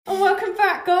And welcome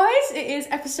back, guys. It is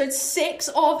episode 6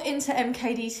 of Into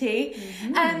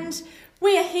MKDT, and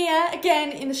we are here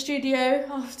again in the studio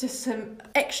after some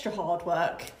extra hard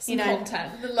work.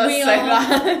 Content. We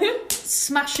are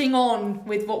smashing on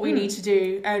with what we need to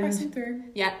do, and pressing through.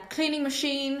 Yeah, cleaning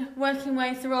machine, working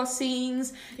way through our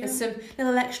scenes. Yeah. There's some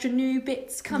little extra new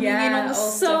bits coming in on the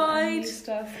side.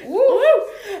 Stuff. Woo!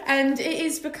 And it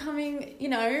is becoming,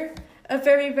 a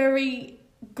very, very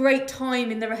great time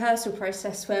in the rehearsal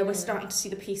process where we're starting to see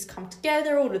the piece come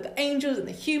together, all of the angels and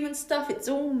the human stuff. It's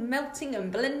all melting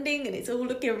and blending and it's all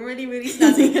looking really, really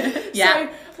snazzy. So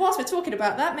whilst we're talking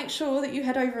about that, make sure that you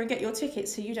head over and get your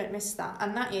tickets so you don't miss that.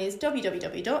 And that is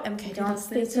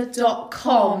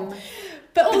www.mkdancetheatre.com.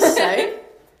 But also,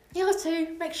 you have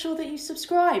to make sure that you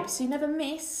subscribe so you never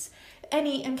miss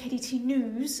any MKDT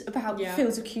news about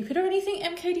Fields of Cupid or anything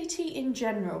MKDT in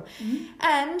general.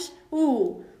 And,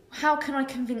 how can I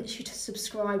convince you to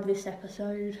subscribe this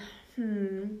episode?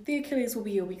 The Achilles will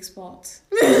be your weak spot.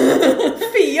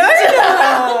 Fiona!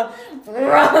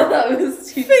 That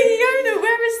was too... Fiona,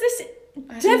 where is this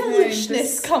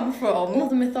devilishness come from? All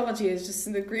the mythology is just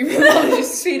in the Greek mythology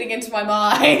just feeding into my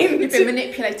mind. You've been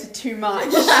manipulated too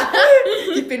much.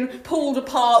 You've been pulled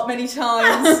apart many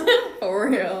times. For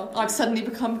real. I've suddenly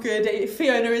become good.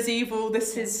 Fiona is evil.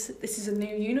 This is a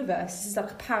new universe. This is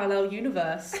like a parallel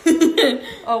universe.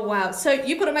 Oh wow. So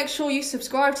you've got to make sure you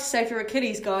subscribe to Save Your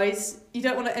Achilles, guys. You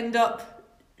don't want to end up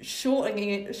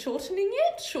straining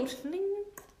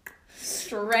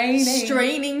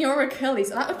your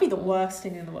Achilles. That would be the worst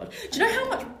thing in the world. Do you know how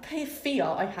much fear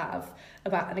I have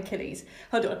about an Achilles?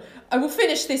 Hold on. I will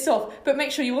finish this off, but make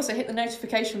sure you also hit the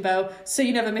notification bell so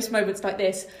you never miss moments like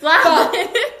this. But,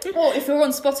 or if you're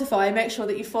on Spotify, make sure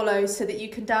that you follow so that you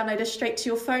can download us straight to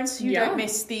your phone so you don't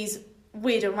miss these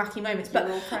weird and wacky moments.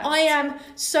 But I am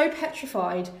so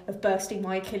petrified of bursting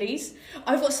my Achilles.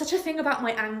 I've got such a thing about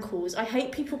my ankles. I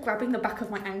hate people grabbing the back of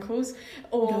my ankles.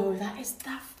 Or that's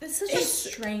such a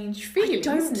strange feeling,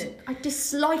 isn't it? I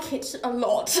dislike it a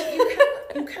lot.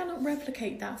 You cannot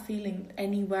replicate that feeling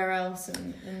anywhere else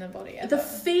in the body ever. The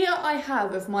fear I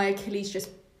have of my Achilles just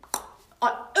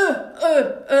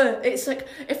it's like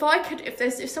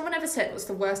if someone ever said what's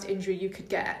the worst injury you could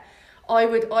get, I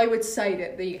would say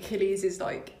that the Achilles is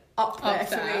like up there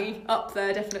for me. Up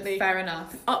there, definitely. Fair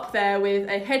enough. Up there with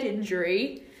a head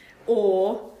injury,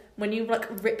 or when you like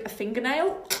rip a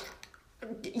fingernail.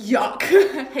 Yuck.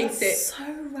 Hate it. So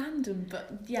random, but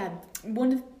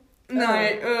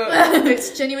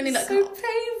it's genuinely like so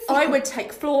painful. I would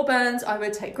take floor burns, I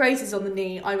would take grazes on the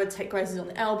knee, I would take grazes on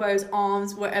the elbows,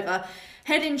 arms, whatever.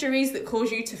 Head injuries that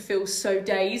cause you to feel so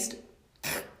dazed.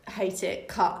 Hate it.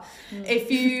 Cut.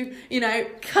 If you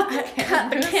cut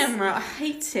the camera, I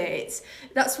hate it.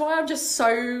 That's why I'm just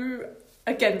so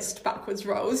against backwards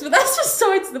rolls, but that's just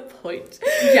sides the point.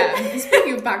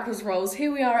 Speaking of backwards rolls,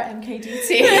 here we are at MKDT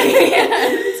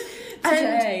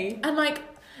today, and like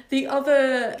the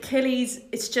other Achilles,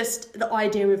 it's just the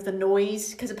idea of the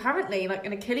noise, because apparently like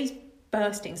an Achilles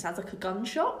bursting sounds like a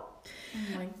gunshot. Oh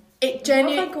my. It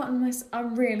genuinely. What have I gotten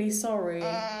I'm really sorry.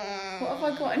 What have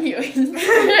I gotten you in?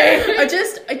 I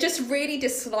just really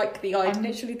dislike the idea. I'm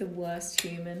literally the worst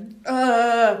human.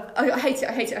 I hate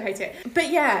it.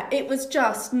 But yeah, it was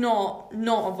just not a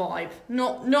vibe.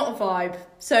 Not a vibe.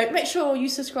 So make sure you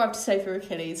subscribe to Save Your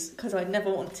Achilles, because I never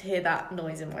want to hear that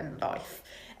noise in my life.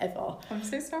 Ever. I'm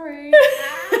so sorry.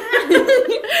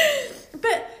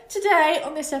 But today,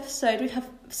 on this episode, we have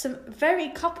some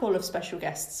couple of special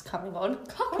guests coming on.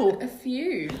 Quite a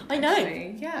few. I know.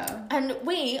 Actually. Yeah. And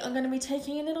we are going to be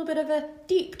taking a little bit of a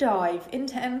deep dive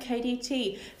into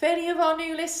MKDT. For any of our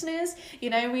new listeners,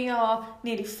 we are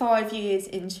nearly 5 years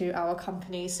into our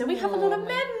company, so we have a lot of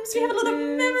memories. We have a lot of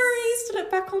memories to look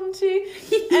back onto.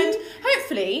 And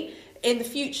hopefully, in the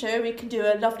future, we can do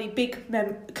a lovely big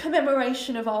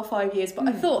commemoration of our 5 years. But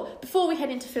I thought, before we head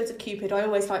into Fields of Cupid, I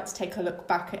always like to take a look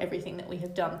back at everything that we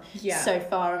have done so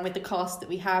far, and with the cast that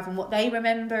we have and what they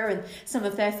remember and some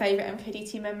of their favourite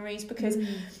MKDT memories. Because,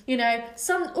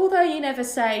 although you never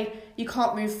say you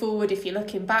can't move forward if you're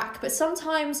looking back, but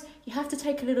sometimes you have to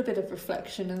take a little bit of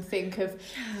reflection and think of,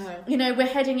 we're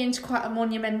heading into quite a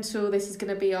monumental, this is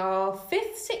going to be our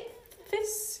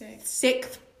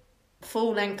sixth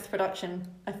full-length production,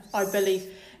 I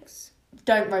believe.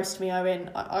 Don't roast me,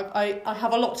 Owen. I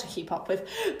have a lot to keep up with,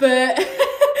 but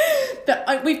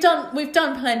we've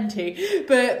done plenty,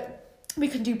 but we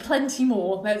can do plenty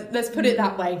more. Let's put it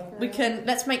that way.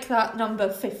 Let's make that number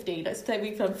 50. Let's say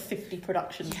we've done 50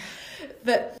 productions.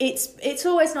 But it's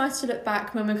always nice to look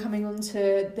back when we're coming on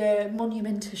to the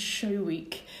monumentous show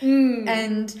week,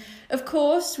 and of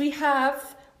course we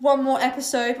have one more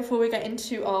episode before we get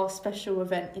into our special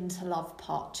event Into Love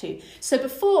Part 2. So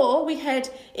before we head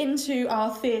into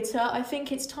our theatre, I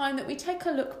think it's time that we take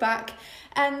a look back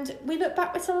and we look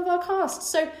back with some of our cast.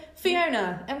 So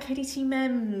Fiona, MKDT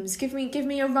Mems, give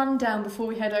me a rundown before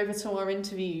we head over to our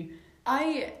interview.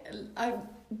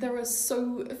 There are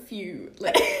so few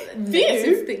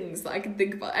negative things that I can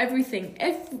think about.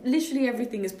 Literally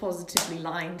everything is positively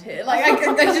lined here. Like I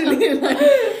can literally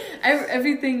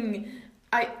everything.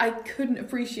 I couldn't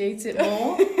appreciate it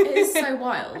more. It is so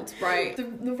wild, right?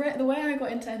 The way I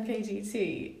got into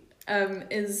MKDT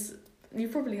is,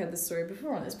 you've probably heard this story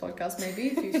before on this podcast, maybe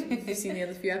if you've seen the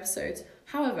other few episodes.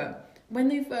 However, when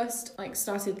they first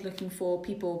started looking for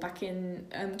people back in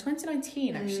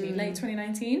 2019, actually late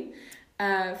 2019,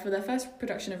 for their first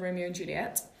production of Romeo and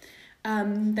Juliet,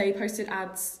 they posted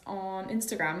ads on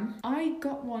Instagram. I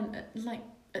got one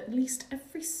at least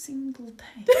every single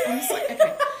day. I was like,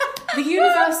 okay, the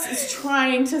universe is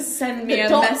trying to send me a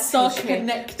message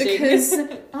connecting because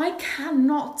I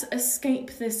cannot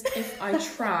escape this if I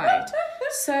tried.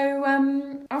 So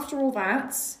after all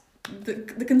that,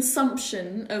 the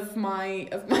consumption of my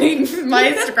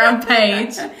Instagram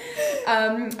page,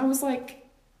 I was like,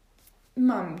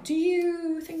 Mum, do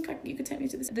you think you could take me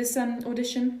to this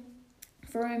audition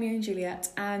for Romeo and Juliet?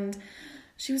 And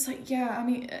she was like, yeah, I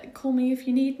mean, call me if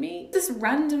you need me. This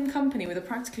random company with a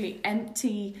practically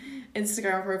empty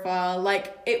Instagram profile,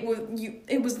 like it was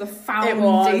the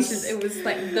foundation. It was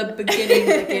like the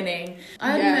beginning.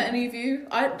 I hadn't met any of you.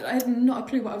 I had not a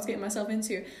clue what I was getting myself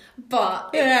into,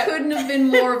 but it couldn't have been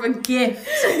more of a gift.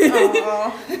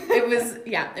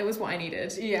 It was what I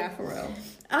needed. Yeah, for real.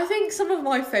 I think some of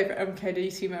my favourite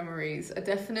MKDT memories are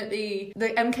definitely the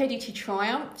MKDT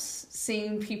triumphs,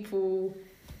 seeing people,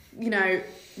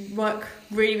 work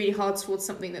really, really hard towards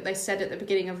something that they said at the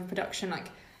beginning of a production, like,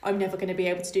 I'm never going to be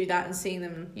able to do that, and seeing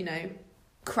them,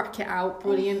 crack it out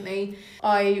brilliantly.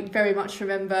 I very much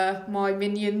remember my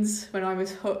minions when I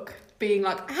was Hook being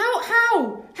like,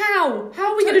 how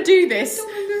are we going to do this? I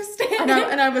don't understand.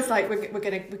 And I was like, we're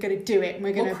gonna do it.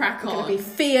 We're gonna be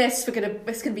fierce.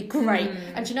 It's gonna be great.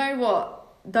 And do you know what?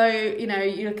 Though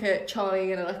you look at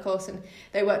Charlie and Alekos, and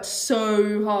they worked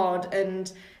so hard,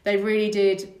 and they really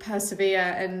did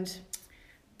persevere. And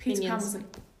Peter Pan was an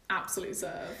absolute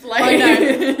serve. I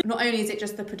know. Not only is it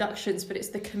just the productions, but it's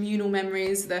the communal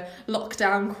memories, the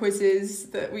lockdown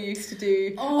quizzes that we used to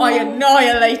do. I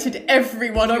annihilated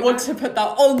everyone. I want to put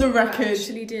that on the record. I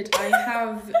actually did. I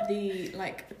have the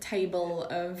table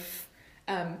of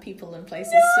people and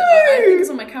places. No! So I think it's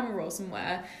on my camera roll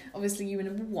somewhere. Obviously you were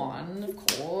number one, of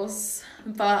course.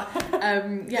 But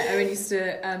Owen used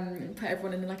to put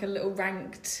everyone in a little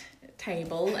ranked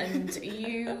table, and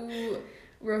you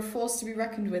were a force to be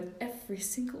reckoned with every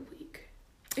single week.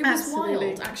 It was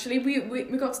wild, actually. We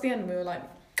got to the end and we were like,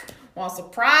 well,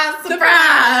 surprise! Look,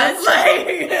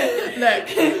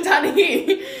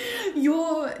 Danny,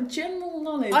 your general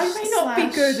knowledge... I may not be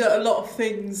good at a lot of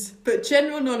things, but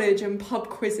general knowledge and pub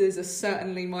quizzes are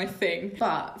certainly my thing.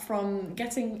 But from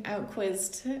getting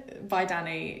out-quizzed by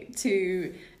Danny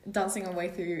to dancing our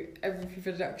way through every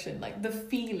production, the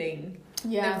feeling...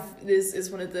 Yeah, this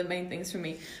is one of the main things for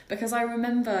me, because I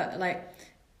remember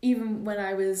even when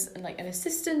I was an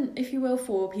assistant, if you will,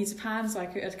 for Peter Pan, so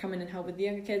I'd come in and help with the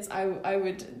younger kids. I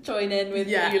would join in with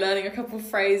you learning a couple of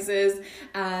phrases,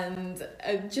 and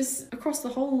just across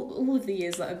all of the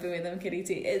years that I've been with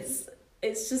MKDT,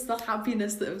 it's just the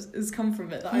happiness that has come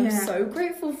from it that I'm so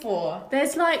grateful for.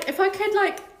 There's if I could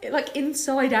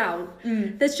inside out,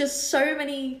 there's just so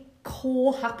many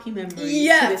core happy memories to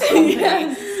this company.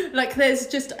 Yes. There's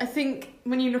just, I think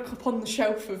when you look upon the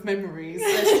shelf of memories,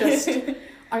 there's just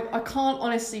I can't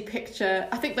honestly picture.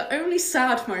 I think the only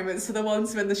sad moments are the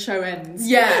ones when the show ends.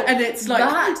 Yeah, and it's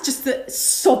it's just the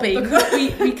sobbing, because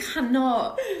we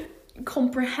cannot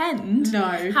comprehend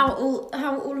how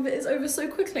all of it is over so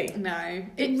quickly. No,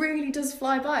 it really does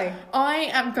fly by.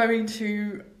 I am going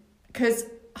to, because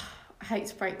I hate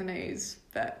to break the news,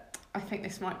 but I think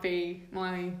this might be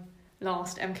my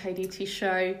last MKDT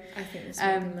show. I think this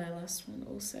might be my last one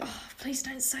also. Oh, please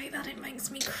don't say that, it makes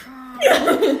me cry.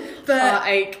 But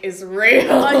heartache is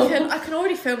real. I can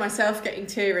already feel myself getting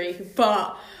teary,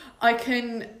 but I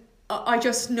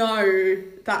just know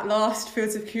that last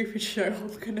Fields of Cupid show,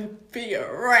 I'm gonna be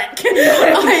a wreck.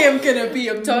 I am gonna be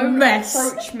a mess. Don't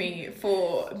approach me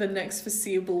for the next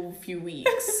foreseeable few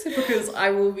weeks, because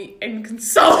I will be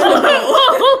inconsolable.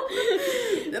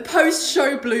 The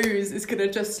post-show blues is gonna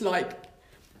just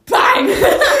bang.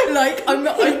 Like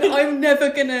I'm never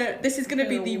gonna. This is gonna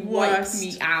be the worst.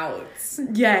 Wipe me out.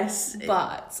 Yes,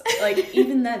 but like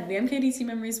even then, the MKDT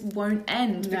memories won't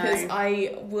end because No.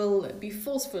 I will be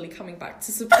forcefully coming back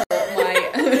to support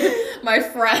my my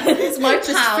friends, my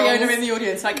just pals. Fiona in the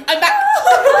audience, like I'm back.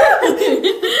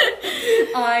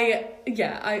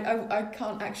 I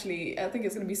can't actually. I think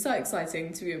it's going to be so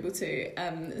exciting to be able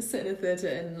to sit in a theatre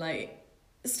and like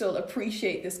still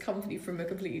appreciate this company from a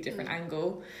completely different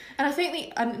angle. And I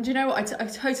think and do you know what? I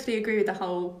totally agree with the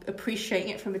whole appreciating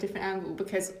it from a different angle,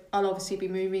 because I'll obviously be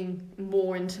moving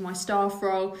more into my staff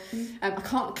role. I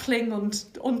can't cling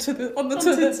onto the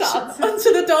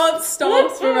dance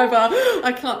staff forever.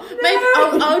 I can't. Maybe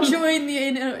I'll join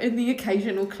in the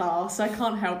occasional class. I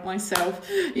can't help myself.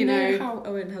 You know how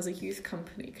Owen has a youth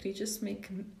company. Could he just make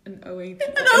an OAP?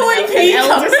 An OAP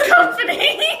elders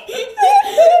company.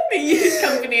 The youth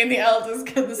company and the elders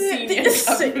the seniors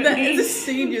company. The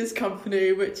seniors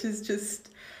company, which is just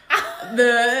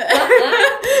the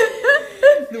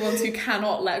ones who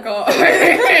cannot let go.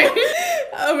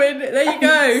 I mean, there you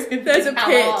go. There's a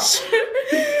pitch.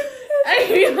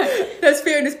 Anyway, there's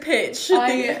Fiona's pitch.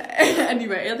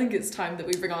 Anyway, I think it's time that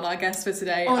we bring on our guest for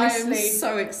today. Honestly, I am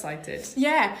so excited.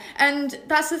 Yeah, and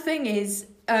that's the thing is,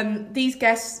 these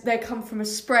guests, they come from a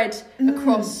spread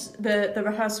across the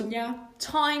rehearsal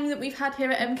time that we've had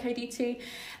here at MKDT,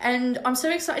 and I'm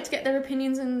so excited to get their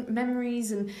opinions and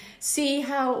memories and see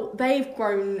how they've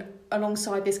grown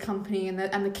alongside this company and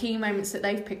the key moments that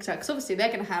they've picked up, because obviously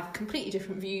they're going to have completely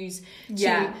different views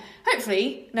to,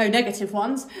 hopefully no negative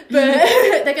ones, but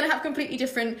they're going to have completely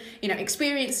different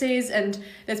experiences, and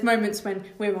there's moments when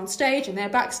we're on stage and they're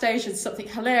backstage and something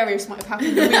hilarious might have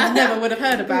happened and we never would have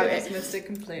heard about it. Missed it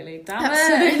completely. Damn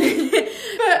Absolutely.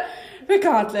 But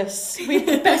regardless, we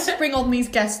best bring on these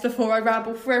guests before I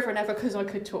ramble forever and ever, because I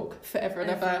could talk forever and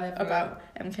ever about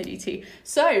MKDT.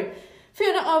 So,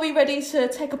 Fiona, are we ready to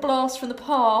take a blast from the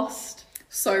past?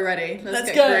 So ready. Let's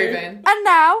get go. grooving. And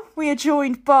now we are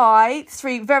joined by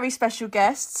three very special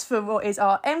guests for what is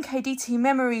our MKDT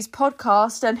Memories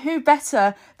podcast, and who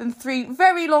better than three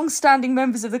very long-standing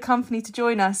members of the company to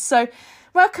join us. So,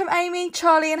 welcome Amy,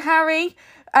 Charlie and Harry.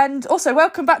 And also,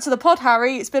 welcome back to the pod,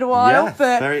 Harry. It's been a while, Yes,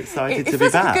 but very excited to be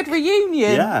feels like back. a good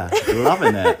reunion. Yeah,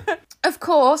 loving it. Of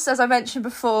course, as I mentioned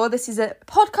before, this is a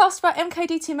podcast about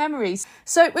MKDT memories.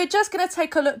 So we're just going to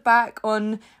take a look back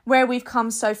on where we've come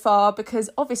so far, because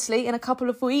obviously in a couple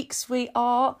of weeks we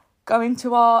are going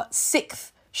to our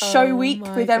 6th show week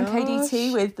with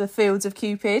MKDT with the Fields of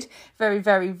Cupid. Very,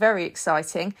 very, very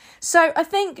exciting. So I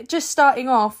think just starting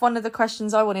off, one of the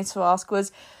questions I wanted to ask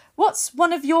was, what's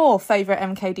one of your favourite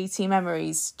MKDT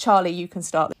memories? Charlie, you can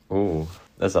start. Oh,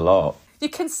 there's a lot. You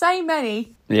can say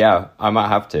many. Yeah, I might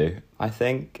have to. I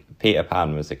think Peter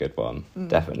Pan was a good one.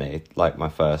 Definitely. Like my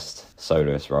first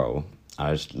soloist role.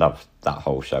 I just loved that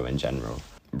whole show in general.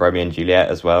 Romeo and Juliet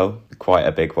as well. Quite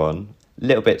a big one. A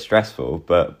little bit stressful,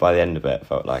 but by the end of it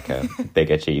felt like a big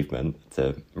achievement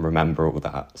to remember all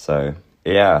that. So,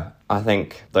 yeah, I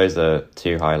think those are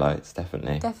two highlights,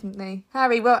 definitely. Definitely.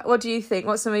 Harry, what do you think?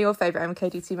 What's some of your favourite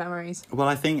MKDT memories? Well,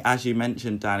 I think, as you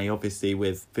mentioned, Danny, obviously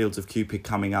with Fields of Cupid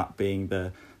coming up being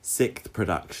the 6th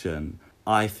production,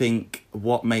 I think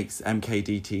what makes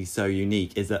MKDT so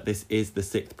unique is that this is the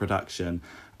 6th production,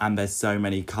 and there's so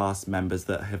many cast members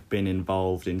that have been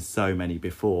involved in so many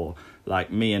before.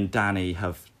 Like, me and Danny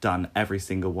have done every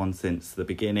single one since the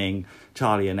beginning.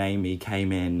 Charlie and Amy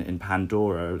came in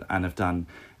Pandora and have done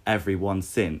every one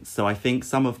since. So I think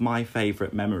some of my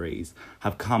favourite memories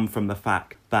have come from the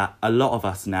fact that a lot of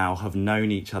us now have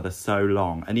known each other so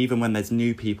long, and even when there's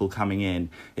new people coming in,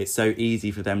 it's so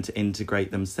easy for them to integrate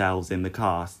themselves in the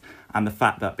cast. And the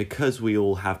fact that because we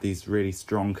all have these really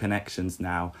strong connections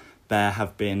now, there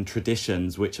have been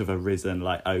traditions which have arisen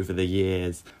like over the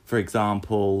years. For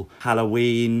example,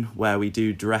 Halloween, where we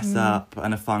do dress up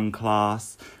and a fun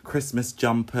class, Christmas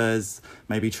jumpers,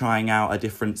 maybe trying out a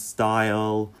different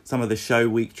style, some of the show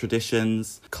week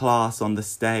traditions, class on the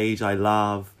stage I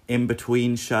love, in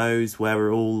between shows where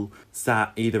we're all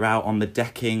sat either out on the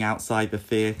decking outside the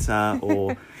theatre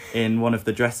or in one of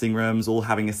the dressing rooms, all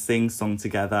having a sing-song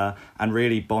together and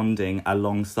really bonding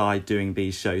alongside doing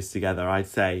these shows together. I'd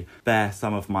say they're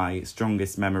some of my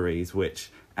strongest memories,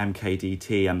 which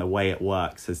MKDT and the way it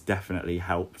works has definitely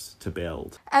helped to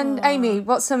build. And Amy,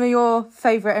 what's some of your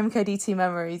favourite MKDT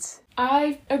memories?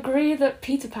 I agree that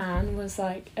Peter Pan was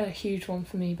like a huge one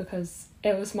for me because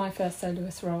it was my first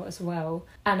soloist role as well.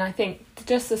 And I think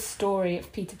just the story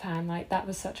of Peter Pan, like that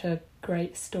was such a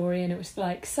great story, and it was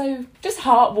like so just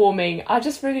heartwarming. I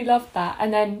just really loved that.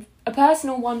 And then A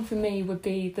personal one for me would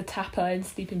be the tapper in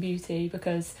Sleeping Beauty,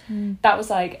 because that was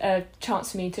like a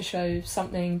chance for me to show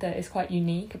something that is quite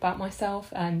unique about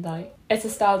myself, and like it's a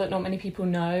style that not many people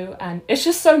know, and it's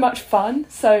just so much fun.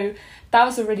 So that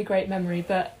was a really great memory.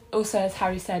 But also, as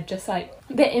Harry said, just like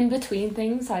a bit in between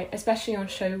things, like especially on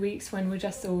show weeks when we're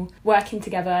just all working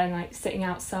together and like sitting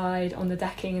outside on the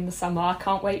decking in the summer. I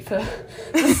can't wait for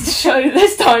the show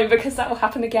this time, because that will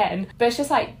happen again. But it's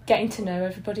just like getting to know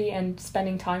everybody and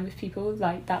spending time with people,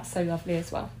 like that's so lovely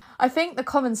as well. I think the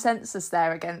common census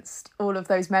there against all of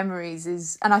those memories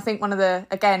is, and I think one of the,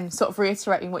 again, sort of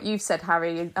reiterating what you've said,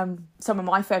 Harry, some of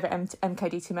my favourite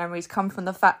MKDT memories come from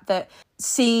the fact that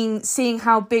seeing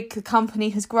how big the company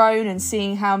has grown and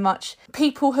seeing how much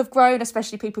people have grown,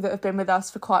 especially people that have been with us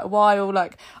for quite a while.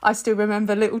 Like, I still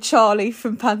remember little Charlie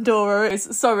from Pandora.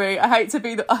 Sorry, I hate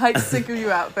to single you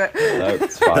out, but No,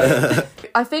 it's fine.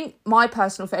 I think my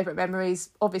personal favourite memory is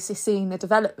obviously seeing the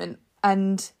development,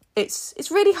 and it's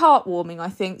really heartwarming, I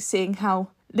think, seeing how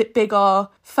big our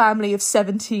family of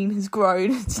 17 has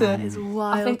grown to, That is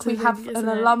wild. I think we have isn't an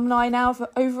it? alumni now of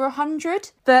over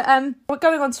 100. But we're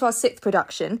going on to our 6th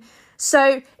production.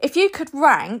 So if you could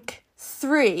rank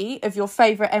 3 of your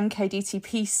favourite MKDT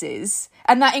pieces,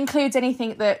 and that includes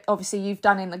anything that obviously you've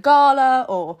done in the gala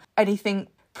or anything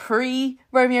pre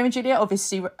Romeo and Juliet.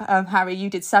 Obviously, Harry, you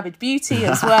did Savage Beauty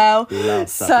as well. Love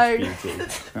Savage Beauty.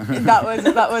 that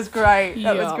was great.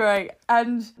 That was Yeah. great.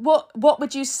 And what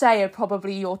would you say are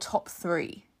probably your top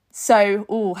 3?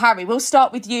 So, Harry, we'll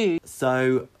start with you.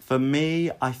 So for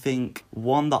me, I think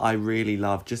one that I really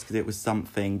loved, just because it was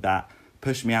something that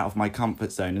pushed me out of my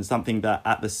comfort zone and something that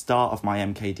at the start of my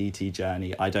MKDT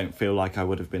journey I don't feel like I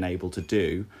would have been able to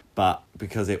do, but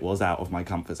because it was out of my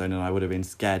comfort zone and I would have been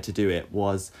scared to do it,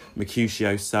 was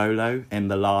Mercutio solo in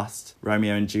the last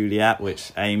Romeo and Juliet,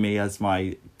 which Amy, as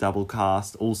my double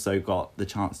cast, also got the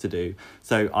chance to do.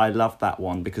 So I loved that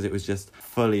one because it was just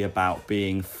fully about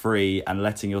being free and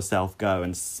letting yourself go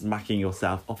and smacking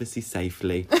yourself, obviously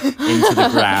safely, into the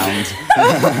ground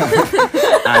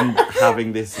and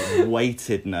having this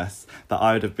weightedness that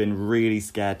I would have been really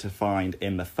scared to find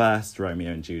in the first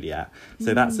Romeo and Juliet.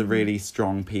 So that's a really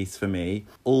strong piece for me.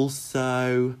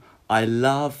 Also, I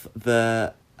love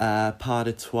the Pas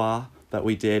de Trois that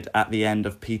we did at the end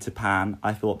of Peter Pan.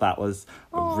 I thought that was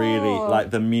really,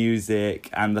 like, the music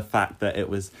and the fact that it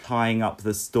was tying up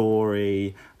the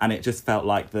story, and it just felt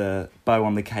like the bow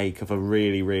on the cake of a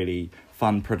really, really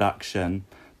fun production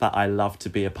that I love to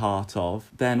be a part of.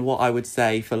 Then what I would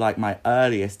say for like my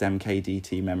earliest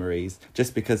MKDT memories,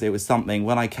 just because it was something,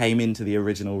 when I came into the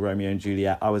original Romeo and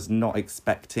Juliet, I was not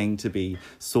expecting to be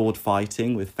sword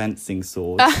fighting with fencing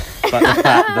swords. But the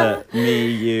fact that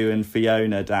me, you and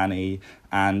Fiona, Danny,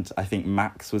 and I think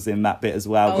Max was in that bit as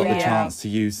well, got the chance to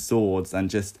use swords and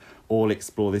just all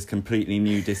explore this completely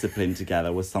new discipline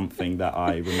together was something that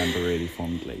I remember really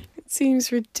fondly. It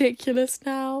seems ridiculous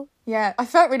now. Yeah, I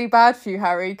felt really bad for you,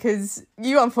 Harry, because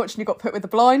you unfortunately got put with a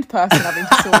blind person having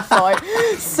to sword fight.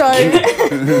 So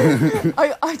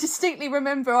I distinctly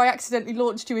remember I accidentally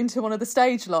launched you into one of the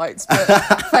stage lights, but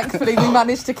thankfully we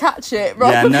managed to catch it.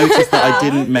 Yeah, notice that I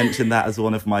didn't mention that as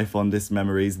one of my fondest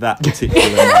memories, that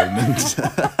particular moment.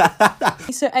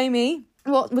 So, Amy,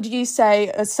 what would you say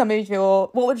as some of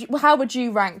your... how would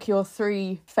you rank your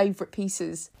 3 favourite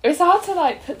pieces? It's hard to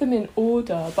like put them in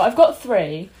order, but I've got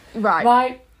 3. Right.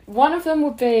 Like, one of them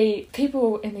would be,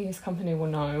 people in the youth company will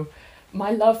know,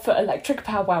 my love for Electric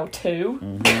Powwow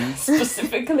 2,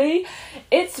 specifically.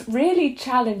 It's really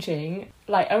challenging.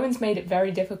 Like, Owen's made it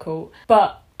very difficult,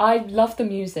 but I love the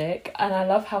music and I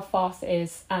love how fast it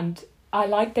is, and I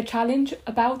like the challenge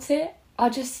about it. I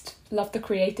just love the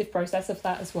creative process of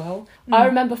that as well. I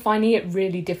remember finding it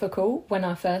really difficult when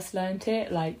I first learnt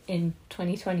it, like in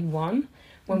 2021.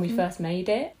 When we first made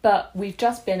it, but we've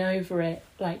just been over it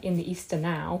like in the Easter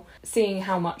now, seeing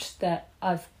how much that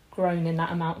I've grown in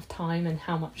that amount of time and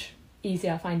how much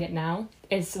easier I find it now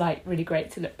is like really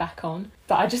great to look back on.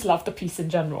 But I just love the piece in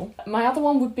general. My other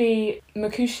one would be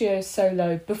Mercutio's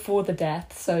solo Before the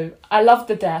Death. So I love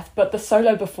the death, but the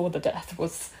solo Before the Death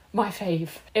was my fave.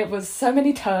 It was so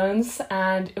many turns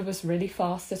and it was really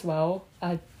fast as well.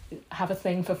 I have a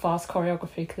thing for fast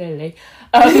choreography, clearly.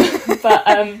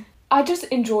 I just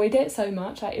enjoyed it so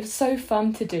much. Like, it was so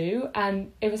fun to do,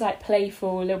 and it was like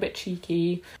playful, a little bit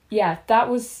cheeky. Yeah, that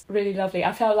was really lovely.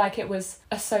 I felt like it was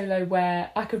a solo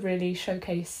where I could really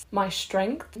showcase my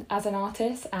strength as an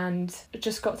artist and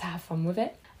just got to have fun with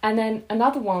it. And then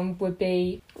another one would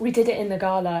be, we did it in the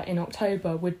gala in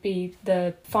October, would be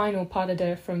the final pas de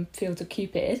deux from Fields of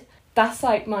Cupid. That's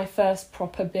like my first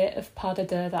proper bit of pas de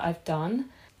deux that I've done.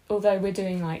 Although we're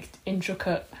doing like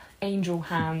intricate angel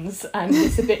hands and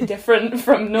it's a bit different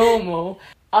from normal.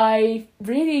 I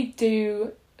really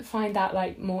do find that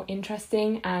like more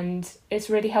interesting, and it's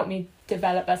really helped me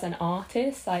develop as an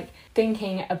artist, like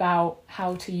thinking about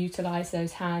how to utilize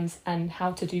those hands and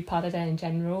how to do pas de deux in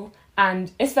general.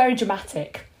 And it's very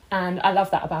dramatic, and I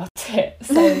love that about it.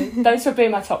 So those would be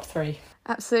my top 3.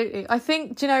 Absolutely. I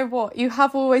think, do you know what? You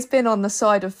have always been on the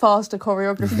side of faster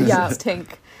choreography since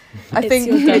Tink. I think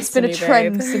it's been a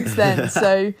trend since then.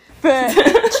 So,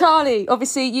 but Charlie,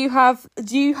 obviously do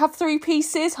you have 3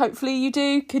 pieces? Hopefully you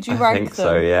do. Could you rank them? I think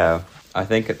so, yeah. I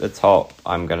think at the top,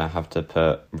 I'm going to have to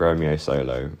put Romeo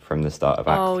solo from the start of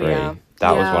Act 3. Yeah.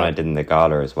 That was one I did in the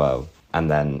gala as well. And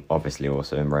then obviously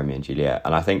also in Romeo and Juliet.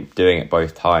 And I think doing it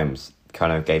both times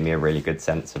kind of gave me a really good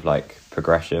sense of like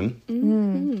progression.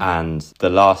 And the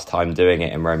last time doing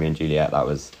it in Romeo and Juliet, that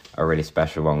was a really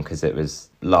special one because it was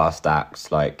last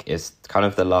act, like it's kind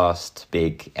of the last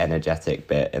big energetic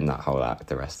bit in that whole act.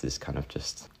 The rest is kind of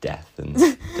just death and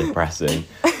depressing.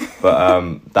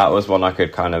 But that was one I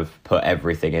could kind of put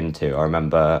everything into. I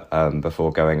remember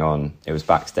before going on, it was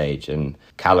backstage and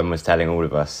Callum was telling all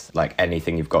of us, like,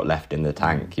 anything you've got left in the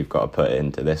tank, you've got to put it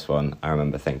into this one. I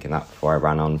remember thinking that before I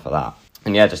ran on for that.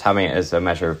 And yeah, just having it as a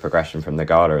measure of progression from the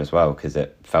gala as well, because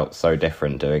it felt so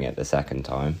different doing it the second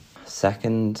time.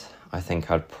 Second, I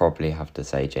think I'd probably have to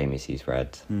say Jamie Sees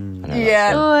Red. I know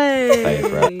that's my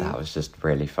favourite. That was just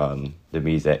really fun. The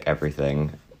music,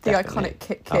 everything. The iconic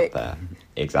kick. Up there.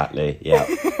 Exactly, yeah.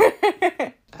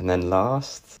 And then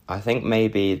last, I think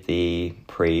maybe the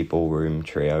pre-ballroom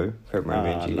trio from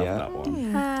Romeo and Juliet. That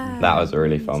one. That was a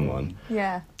really fun one.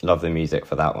 Yeah. Love the music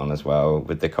for that one as well,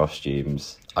 with the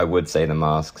costumes. I would say the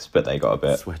masks, but they got a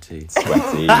bit sweaty,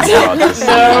 hard to see,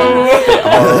 a bit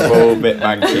horrible, a bit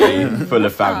manky, full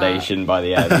of foundation by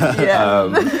the end.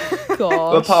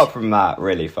 But apart from that,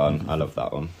 really fun. I love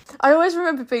that one. I always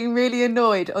remember being really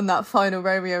annoyed on that final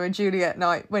Romeo and Juliet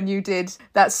night when you did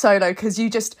that solo, because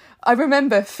I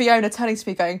remember Fiona turning to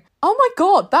me going, "Oh my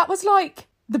God, that was like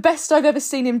the best I've ever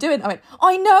seen him do it." I went,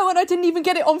 "I know, and I didn't even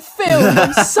get it on film.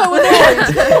 I'm so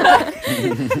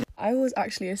annoyed." I was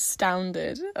actually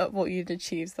astounded at what you'd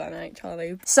achieved that night,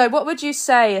 Charlie. So what would you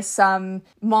say are some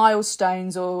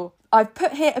milestones, or I've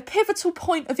put here a pivotal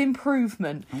point of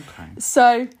improvement? Okay.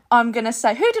 So I'm going to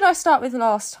say, who did I start with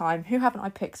last time? Who haven't I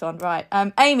picked on? Right.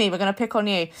 Amy, we're going to pick on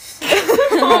you.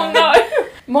 Oh no!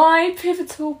 My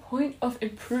pivotal point of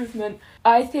improvement,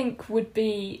 I think, would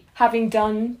be having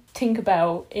done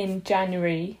Tinkerbell in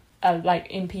January, like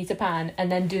in Peter Pan,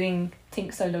 and then doing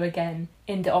Tink Solo again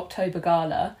in the October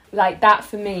gala. Like, that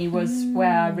for me was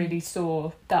where I really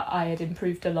saw that I had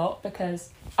improved a lot, because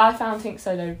I found Tink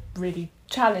Solo really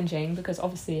challenging, because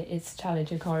obviously it is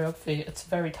challenging choreography. It's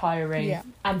very tiring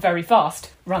and very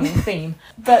fast running theme.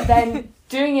 But then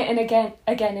doing it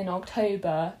again in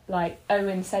October, like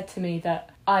Owen said to me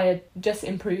that I had just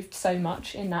improved so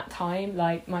much in that time.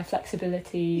 Like, my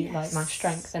flexibility, like my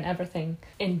strength and everything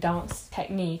in dance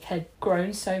technique had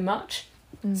grown so much.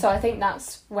 So I think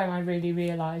that's when I really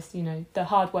realised, the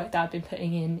hard work that I've been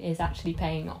putting in is actually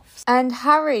paying off. And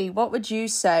Harry, what would you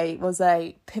say was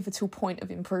a pivotal point of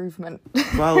improvement?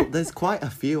 Well, there's quite a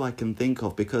few I can think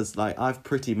of, because like I've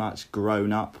pretty much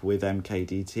grown up with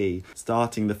MKDT,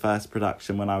 starting the first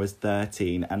production when I was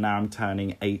 13, and now I'm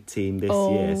turning 18 this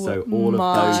year. So all of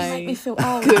those make me feel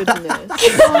old. Goodness.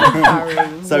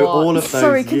 Harry, so what? all of those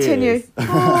Sorry, years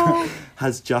continue.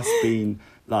 has just been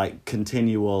like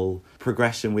continual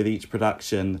progression with each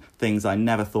production, things I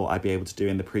never thought I'd be able to do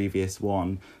in the previous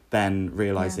one, then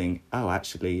realising, oh,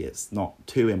 actually, it's not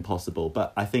too impossible.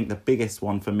 But I think the biggest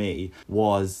one for me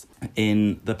was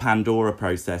in the Pandora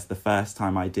process, the first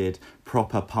time I did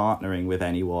proper partnering with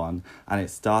anyone. And it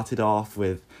started off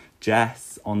with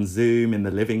Jess on Zoom in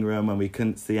the living room when we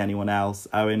couldn't see anyone else,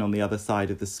 Owen on the other side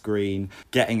of the screen,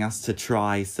 getting us to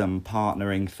try some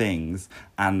partnering things.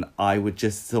 And I would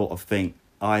just sort of think,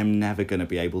 I'm never going to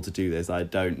be able to do this. I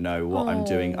don't know what I'm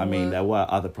doing. I mean, there were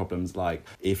other problems, like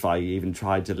if I even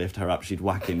tried to lift her up, she'd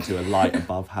whack into a light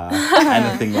above her,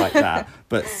 anything like that.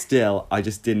 But still, I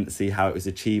just didn't see how it was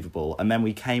achievable. And then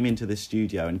we came into the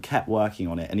studio and kept working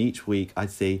on it. And each week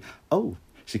I'd see, oh,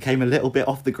 she came a little bit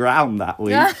off the ground that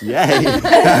week. Yay.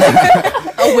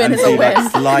 A win and is see a win.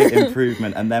 that slight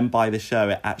improvement. And then by the show,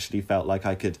 it actually felt like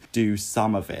I could do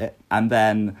some of it. And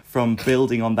then from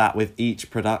building on that with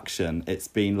each production, it's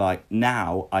been like,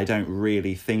 now I don't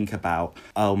really think about,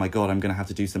 oh my God, I'm going to have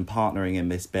to do some partnering in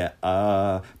this bit.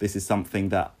 This is something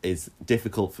that is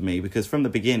difficult for me, because from the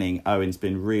beginning, Owen's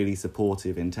been really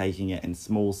supportive in taking it in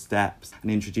small steps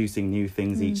and introducing new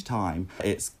things each time.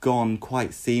 It's gone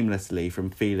quite seamlessly from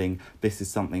feeling this is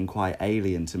something quite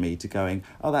alien to me to going,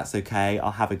 oh, that's okay,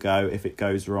 I'll have a go. If it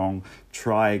goes wrong,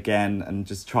 try again, and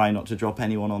just try not to drop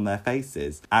anyone on their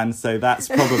faces. And so that's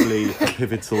probably a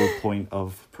pivotal point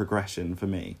of progression for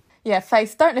me. Yeah,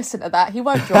 Faith, don't listen to that. He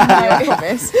won't drop you, I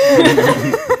promise.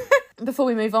 Before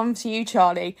we move on to you,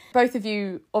 Charlie, both of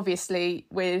you, obviously,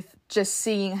 with just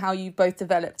seeing how you both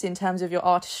developed in terms of your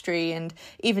artistry and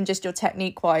even just your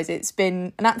technique-wise, it's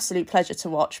been an absolute pleasure to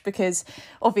watch, because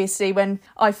obviously when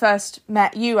I first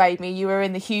met you, Amy, you were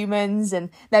in the Humans and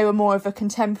they were more of a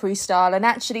contemporary style, and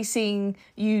actually seeing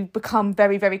you become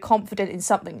very, very confident in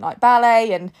something like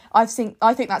ballet, and I think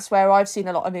that's where I've seen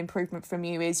a lot of improvement from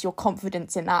you, is your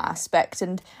confidence in that aspect,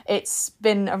 and it's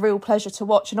been a real pleasure to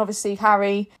watch. And obviously,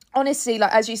 Harry, honestly,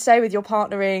 like as you say, with your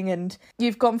partnering, and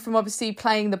you've gone from obviously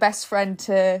playing the best friend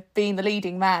to being the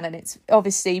leading man, and it's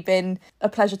obviously been a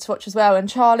pleasure to watch as well. And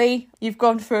Charlie, you've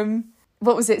gone from,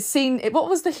 what was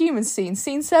the human scene?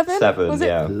 Scene 7? Was it?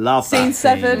 Yeah. Love Scene that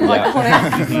 7, scene.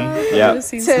 iconic. Yeah.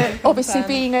 To obviously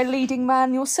being a leading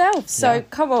man yourself. So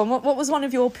come on, what was one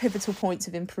of your pivotal points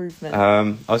of improvement?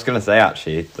 I was going to say,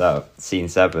 actually, that scene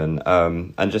 7,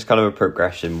 and just kind of a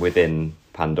progression within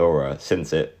Pandora,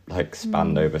 since it like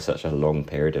spanned over such a long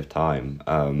period of time.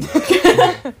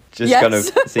 Just kind of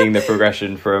seeing the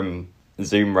progression from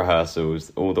Zoom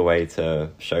rehearsals all the way to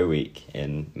show week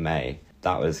in May.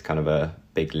 That was kind of a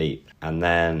big leap. And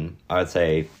then I'd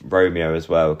say Romeo as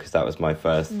well, because that was my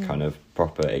first kind of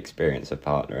proper experience of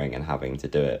partnering and having to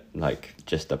do it like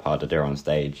just a pas de deux on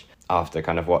stage. After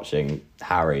kind of watching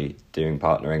Harry doing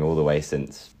partnering all the way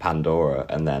since Pandora,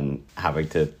 and then having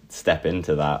to step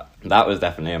into that was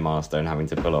definitely a milestone, having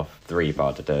to pull off 3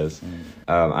 pas de deux.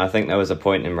 And I think there was a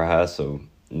point in rehearsal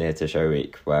near to show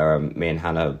week where me and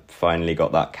Hannah finally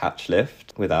got that catch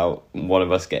lift without one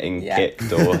of us getting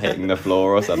kicked or hitting the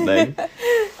floor or something.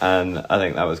 And I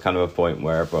think that was kind of a point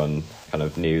where everyone kind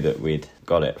of knew that we'd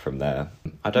got it from there.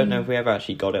 I don't know if we ever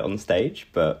actually got it on stage,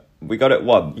 but we got it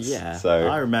once. Yeah, so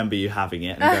I remember you having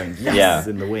it and going, yes, Yeah.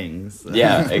 in the wings.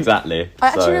 yeah, exactly. I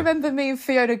actually remember me and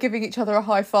Fiona giving each other a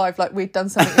high five like we'd done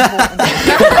something important.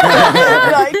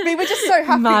 Like, we were just so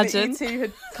happy that you two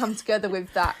had come together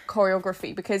with that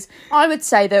choreography, because I would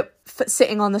say that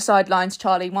sitting on the sidelines,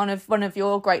 Charlie, one of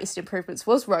your greatest improvements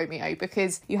was Romeo,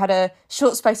 because you had a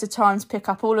short space of time to pick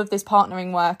up all of this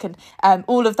partnering work and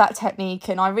all of that technique,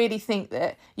 and I really think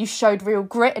that you showed real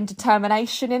grit and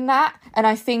determination in that. And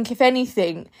I think, if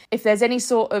anything, if there's any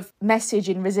sort of message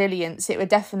in resilience, it would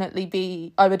definitely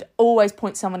be, I would always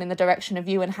point someone in the direction of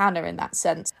you and Hannah in that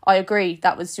sense. I agree,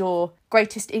 that was your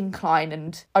greatest incline,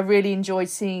 and I really enjoyed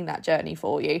seeing that journey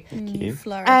for you. Thank you.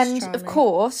 Flourish, And Charlie. of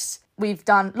course, we've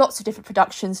done lots of different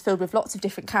productions filled with lots of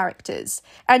different characters,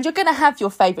 and you're going to have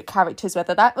your favourite characters,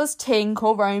 whether that was Tink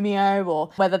or Romeo, or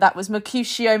whether that was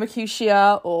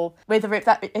Mercutio, or whether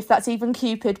if that's even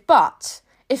Cupid. But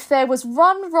if there was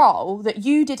one role that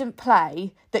you didn't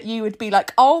play that you would be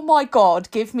like, oh my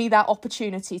God, give me that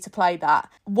opportunity to play that,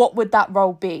 what would that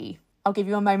role be? I'll give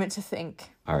you a moment to think.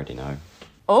 I already know.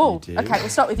 Oh, You do? okay, we'll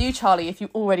start with you, Charlie, if you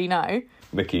already know.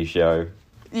 Mercutio.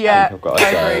 Yeah, I've got to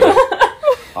say.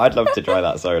 I'd love to try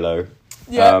that solo.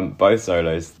 Yeah. Both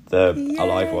solos, the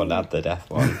alive one and the death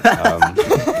one.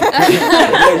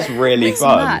 It looks really Mix and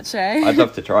fun. match, eh? I'd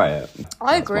love to try it.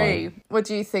 I That's agree. mine. What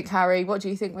do you think, Harry? What do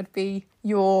you think would be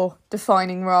your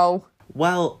defining role?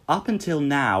 Well, up until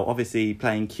now, obviously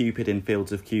playing Cupid in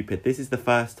Fields of Cupid, this is the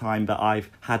first time that I've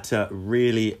had to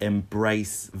really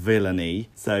embrace villainy.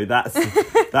 So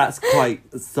that's quite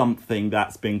something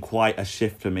that's been quite a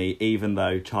shift for me, even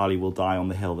though Charlie will die on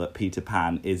the hill that Peter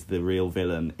Pan is the real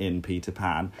villain in Peter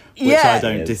Pan, which I He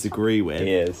don't is. disagree with.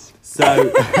 He is. So,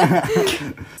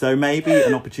 so maybe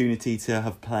an opportunity to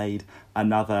have played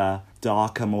another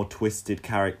darker, more twisted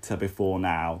character before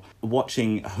now.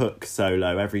 Watching Hook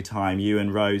solo every time you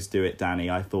and Rose do it, Danny,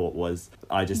 I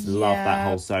just love that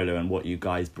whole solo and what you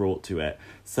guys brought to it.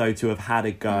 So to have had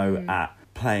a go at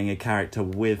playing a character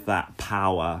with that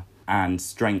power and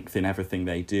strength in everything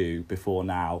they do before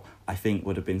now, I think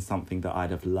would have been something that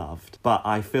I'd have loved. But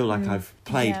I feel like I've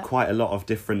played quite a lot of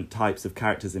different types of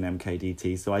characters in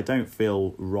MKDT, so I don't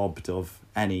feel robbed of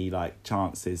any like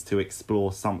chances to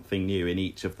explore something new in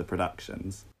each of the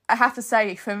productions. I have to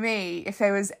say, for me, if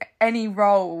there was any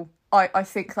role I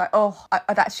think like,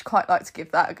 I'd actually quite like to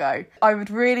give that a go. I would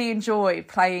really enjoy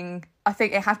playing, I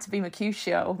think it had to be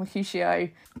Mercutio.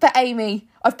 But Amy,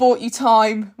 I've bought you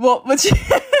time. What would you...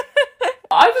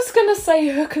 I was going to say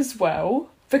Hook as well.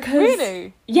 Because,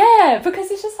 really? Yeah, because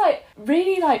it's just like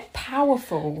really like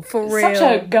powerful. For It's real.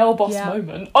 such a girl boss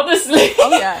moment, honestly.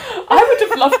 Oh yeah. I would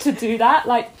have loved to do that.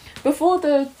 Like before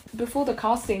the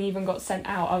casting even got sent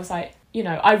out, I was like, you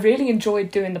know, I really enjoyed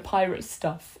doing the pirate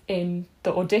stuff in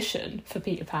the audition for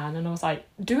Peter Pan, and I was like,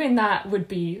 doing that would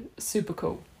be super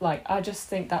cool. Like I just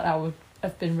think that would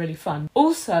have been really fun.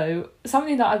 Also,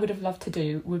 something that I would have loved to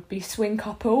do would be swing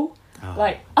couple.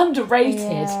 Like underrated.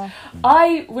 Yeah.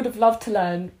 I would have loved to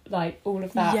learn like all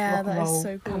of that Yeah, rock and that is roll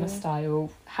so kind of cool.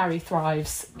 style. Harry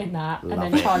thrives in that, Love and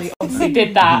then it. Charlie obviously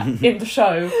did that in the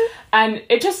show, and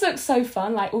it just looks so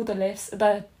fun. Like all the lifts,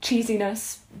 the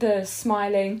cheesiness, the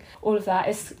smiling, all of that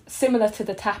is similar to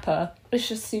the Tapper. It's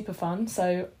just super fun.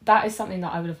 So that is something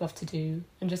that I would have loved to do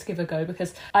and just give a go,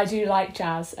 because I do like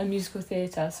jazz and musical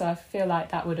theatre. So I feel like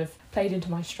that would have played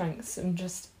into my strengths, and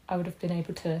just I would have been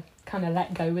able to kind of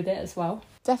let go with it as well.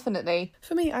 Definitely.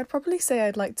 For me, I'd probably say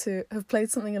I'd like to have played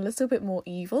something a little bit more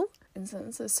evil in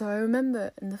senses. So I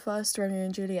remember in the first Romeo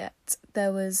and Juliet,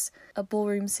 there was a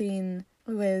ballroom scene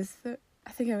with,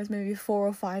 I think it was maybe 4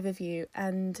 or 5 of you,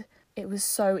 and it was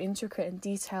so intricate and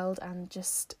detailed and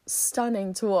just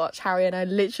stunning to watch. Harry and I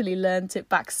literally learnt it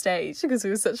backstage because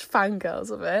we were such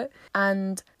fangirls of it.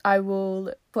 And I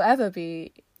will forever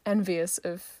be envious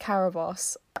of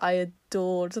Caraboss. I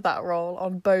adored that role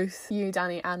on both you,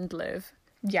 Danny, and Liv.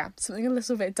 Yeah, something a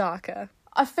little bit darker.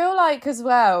 I feel like as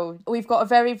well, we've got a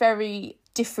very, very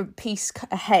different piece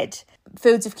ahead.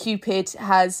 Fields of Cupid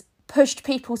has pushed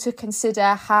people to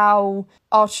consider how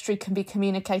artistry can be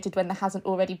communicated when there hasn't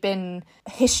already been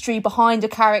history behind a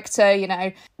character. You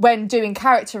know, when doing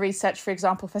character research, for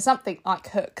example, for something like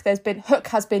Hook, Hook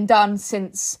has been done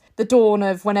since the dawn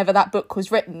of whenever that book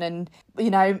was written, and you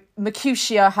know,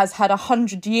 Mercutio has had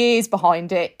 100 years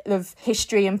behind it of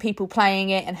history and people playing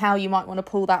it and how you might want to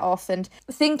pull that off. And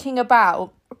thinking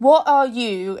about, what are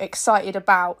you excited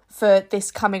about for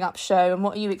this coming up show, and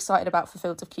what are you excited about for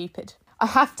Fields of Cupid? I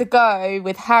have to go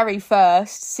with Harry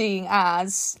first, seeing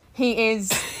as he is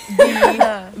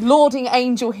the lauding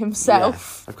angel himself.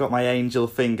 Yes, I've got my angel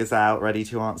fingers out ready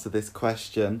to answer this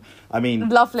question. I mean,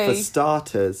 Lovely. For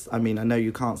starters, I mean, I know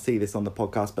you can't see this on the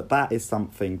podcast, but that is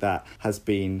something that has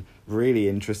been really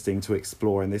interesting to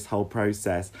explore in this whole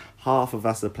process. Half of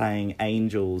us are playing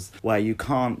angels, where you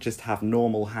can't just have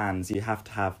normal hands, you have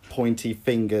to have pointy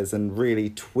fingers and really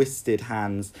twisted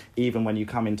hands even when you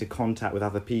come into contact with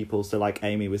other people. So like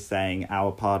Amy was saying,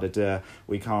 our pas de deux,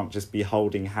 we can't just be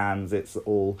holding hands, it's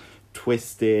all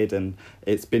twisted, and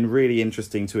it's been really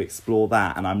interesting to explore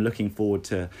that, and I'm looking forward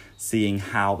to seeing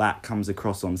how that comes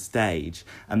across on stage,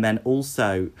 and then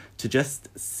also to just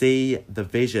see the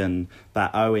vision that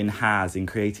Owen has in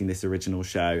creating this original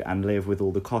show and Liv with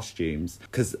all the costumes,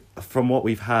 because from what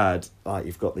we've heard, like,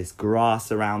 you've got this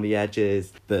grass around the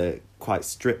edges, the quite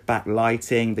stripped back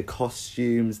lighting, the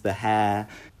costumes, the hair.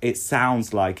 It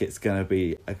sounds like it's going to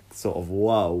be a sort of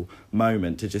whoa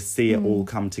moment to just see it all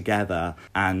come together.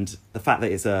 And the fact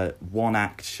that it's a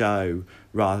one-act show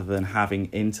rather than having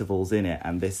intervals in it,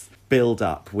 and this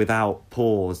build-up without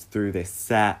pause through this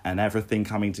set and everything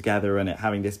coming together, and it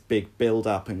having this big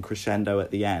build-up and crescendo at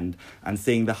the end, and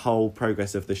seeing the whole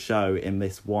progress of the show in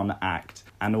this one act,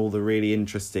 and all the really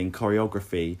interesting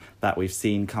choreography that we've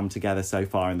seen come together so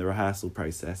far in the rehearsal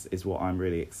process is what I'm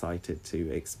really excited to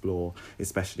explore,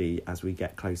 especially as we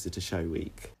get closer to show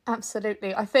week.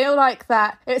 Absolutely. I feel like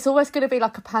that it's always going to be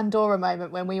like a Pandora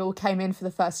moment when we all came in for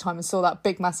the first time and saw that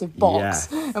big massive box,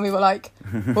 Yes. and we were like,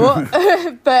 what?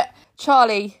 But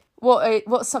Charlie,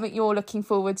 what's something you're looking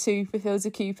forward to for Fields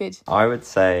of Cupid? I would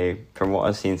say, from what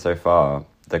I've seen so far,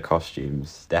 the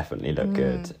costumes definitely look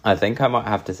good. I think I might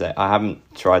have to say, I haven't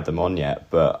tried them on yet,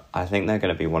 but I think they're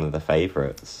going to be one of the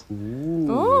favourites.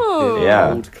 Ooh.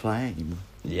 Yeah. Bold claim.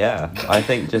 Yeah, I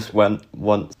think just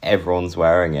once everyone's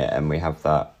wearing it and we have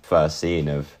that first scene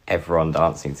of everyone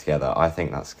dancing together, I think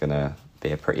that's going to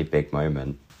be a pretty big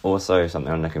moment. Also,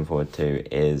 something I'm looking forward to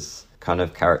is kind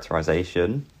of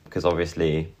characterisation, because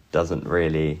obviously doesn't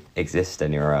really exist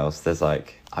anywhere else. There's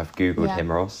like, I've googled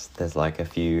him, Ross, there's like a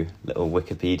few little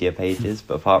Wikipedia pages,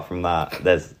 but apart from that,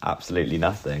 there's absolutely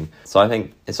nothing. So I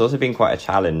think it's also been quite a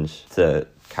challenge to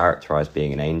characterise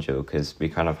being an angel, because we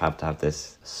kind of have to have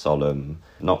this solemn,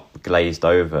 not glazed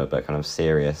over, but kind of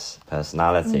serious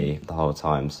personality the whole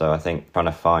time. So I think trying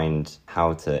to find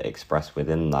how to express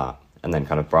within that, and then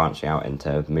kind of branching out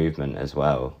into movement as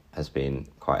well, has been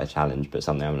quite a challenge, but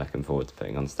something I'm looking forward to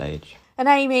putting on stage. And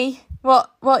Amy,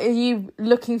 what are you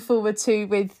looking forward to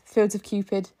with Fields of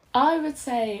Cupid? I would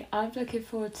say I'm looking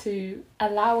forward to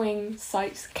allowing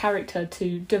Sykes' character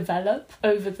to develop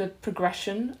over the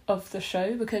progression of the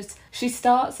show, because she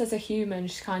starts as a human.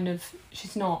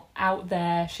 She's not out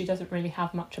there. She doesn't really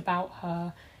have much about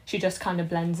her. She just kind of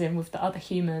blends in with the other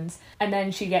humans. And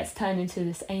then she gets turned into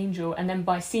this angel. And then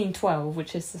by scene 12,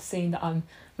 which is the scene that I'm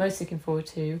most looking forward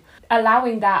to,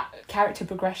 allowing that character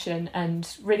progression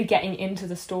and really getting into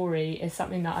the story is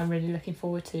something that I'm really looking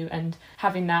forward to. And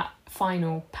having that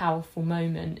final powerful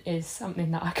moment is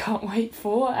something that I can't wait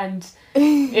for. And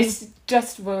it's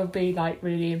just will be like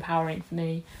really empowering for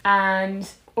me. And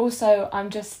also I'm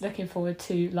just looking forward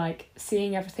to like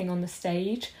seeing everything on the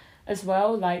stage as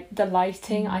well, like the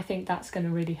lighting. I think that's going to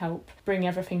really help bring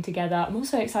everything together. I'm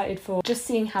also excited for just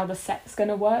seeing how the set's going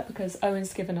to work, because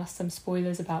Owen's given us some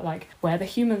spoilers about like where the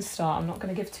humans start. I'm not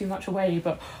going to give too much away,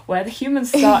 but where the humans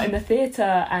start in the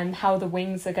theatre and how the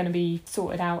wings are going to be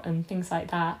sorted out and things like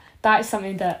that. That is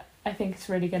something that I think is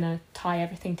really going to tie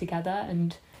everything together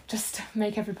and just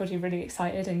make everybody really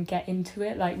excited and get into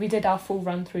it. Like, we did our full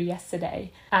run through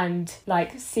yesterday, and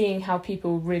like seeing how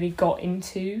people really got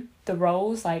into the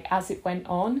roles like as it went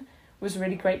on was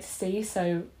really great to see.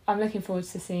 So I'm looking forward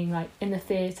to seeing like in the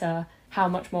theatre how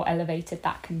much more elevated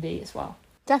that can be as well.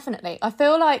 Definitely. I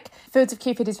feel like Fields of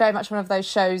Cupid is very much one of those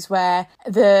shows where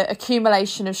the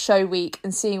accumulation of show week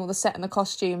and seeing all the set and the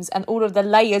costumes and all of the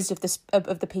layers of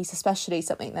the piece, especially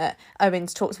something that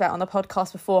Owen's talked about on the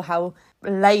podcast before, how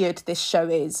layered this show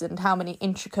is and how many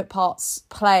intricate parts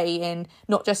play in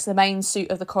not just the main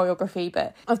suit of the choreography,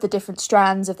 but of the different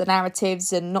strands of the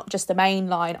narratives and not just the main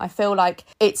line. I feel like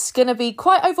it's going to be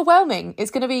quite overwhelming. It's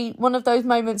going to be one of those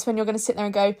moments when you're going to sit there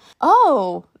and go,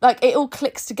 oh, like it all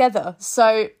clicks together.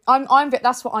 So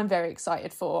that's what I'm very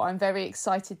excited for. I'm very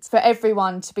excited for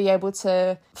everyone to be able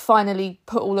to finally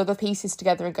put all of the pieces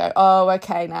together and go, oh,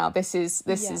 okay, now this is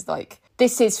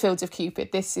Fields of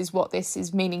Cupid. This is what this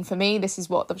is meaning for me. This is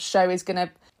what the show is going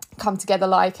to come together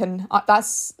like. And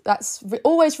that's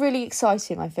always really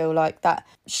exciting, I feel like, that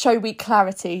show week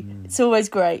clarity. It's always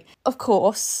great. Of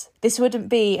course, this wouldn't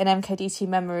be an MKDT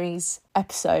Memories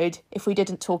episode if we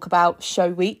didn't talk about show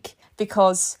week,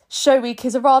 because show week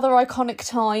is a rather iconic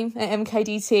time at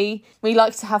MKDT. We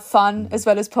like to have fun as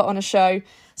well as put on a show.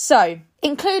 So,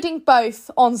 including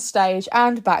both on stage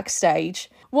and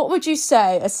backstage, what would you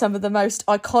say are some of the most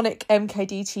iconic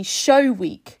MKDT show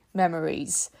week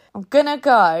memories? I'm gonna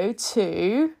go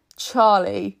to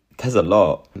Charlie. There's a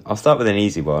lot. I'll start with an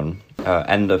easy one.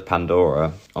 End of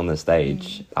Pandora on the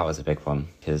stage. That was a big one,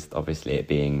 because obviously it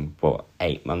being,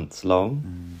 8 months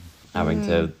long, having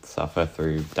to suffer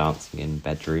through dancing in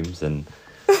bedrooms and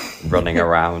running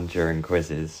around during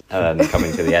quizzes, and then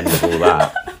coming to the end of all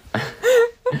that,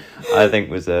 I think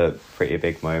was a pretty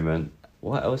big moment.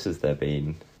 What else has there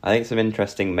been? I think some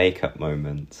interesting makeup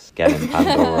moments. Again, in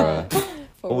Pandora.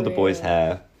 All the boys'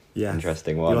 hair. Yes.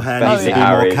 Interesting one. Your hair needs to be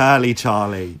more curly,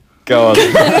 Charlie. God.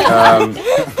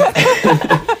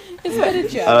 It's been a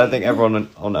joke. And I think everyone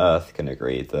on Earth can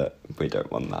agree that we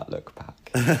don't want that look back.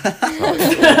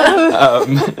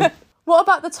 What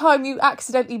about the time you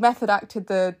accidentally method acted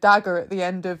the dagger at the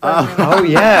end of... Oh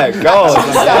yeah, God.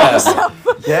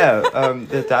 Yeah,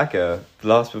 the dagger. The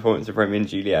last performance of Romeo and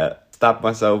Juliet. Stabbed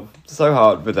myself so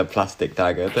hard with a plastic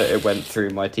dagger that it went through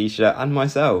my t-shirt and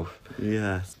myself.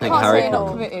 Yes. Can't say you're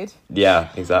not committed. Yeah,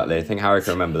 exactly. I think Harry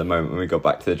can remember the moment when we got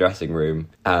back to the dressing room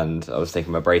and I was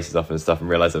taking my braces off and stuff and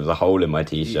realised there was a hole in my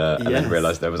t-shirt and then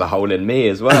realised there was a hole in me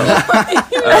as well.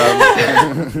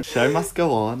 Show must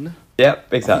go on.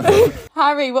 Yep, exactly.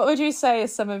 Harry, what would you say are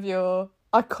some of your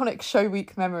iconic show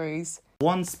week memories?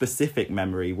 One specific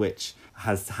memory which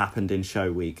has happened in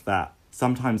show week that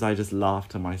sometimes I just laugh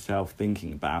to myself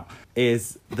thinking about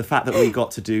is the fact that we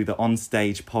got to do the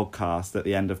on-stage podcast at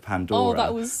the end of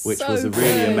Pandora, which was a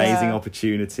really amazing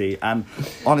opportunity. And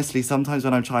honestly, sometimes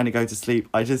when I'm trying to go to sleep,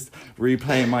 I just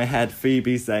replay in my head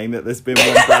Phoebe saying that there's been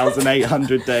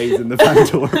 1,800 days in the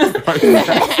Pandora process.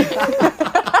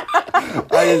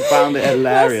 I just found it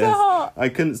hilarious. I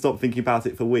couldn't stop thinking about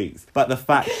it for weeks. But the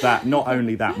fact that not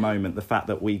only that moment, the fact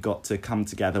that we got to come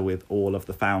together with all of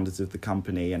the founders of the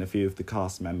company and a few of the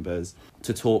cast members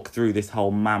to talk through this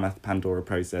whole mammoth Pandora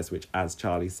process, which, as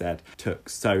Charlie said, took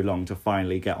so long to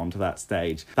finally get onto that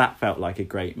stage. That felt like a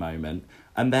great moment.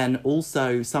 And then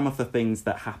also some of the things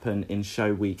that happen in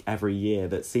show week every year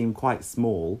that seem quite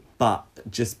small, but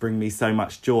just bring me so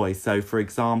much joy. So, for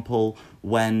example,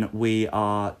 when we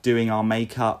are doing our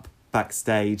makeup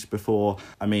backstage before,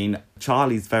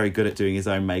 Charlie's very good at doing his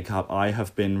own makeup. I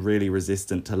have been really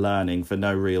resistant to learning for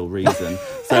no real reason.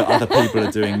 So other people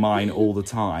are doing mine all the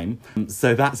time.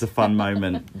 So that's a fun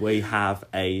moment. We have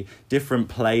a different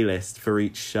playlist for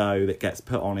each show that gets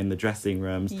put on in the dressing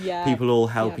rooms. Yeah. People all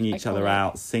helping each other iconic.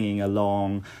 out, singing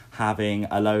along, having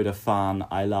a load of fun.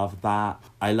 I love that.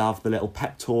 I love the little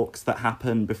pep talks that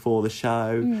happen before the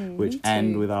show, which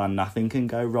end with our nothing can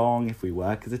go wrong if we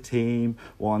work as a team.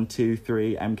 1, 2,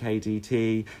 3,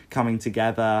 MKDT, coming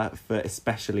together for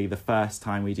especially the first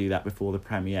time we do that before the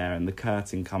premiere, and the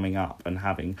curtain coming up and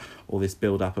having all this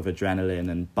build up of adrenaline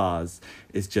and buzz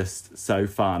is just so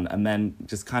fun. And then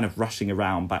just kind of rushing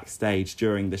around backstage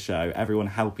during the show, everyone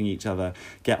helping each other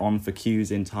get on for cues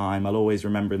in time. I'll always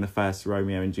remember in the first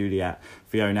Romeo and Juliet,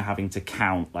 Fiona having to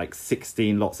count like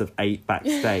 16 lots of 8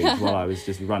 backstage while I was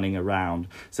just running around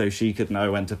so she could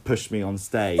know when to push me on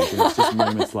stage. And it's just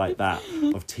moments like that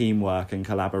of teamwork and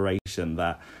collaboration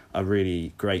that are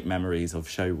really great memories of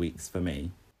show weeks for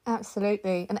me.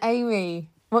 Absolutely. And Amy,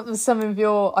 what were some of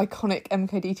your iconic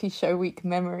MKDT show week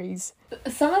memories?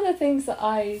 Some of the things that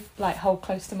I like hold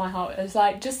close to my heart is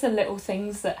like just the little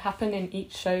things that happen in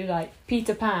each show, like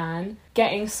Peter Pan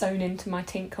getting sewn into my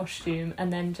Tink costume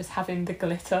and then just having the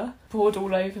glitter poured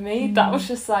all over me. That was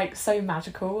just like so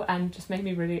magical and just made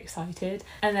me really excited.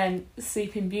 And then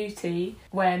Sleeping Beauty,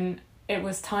 when it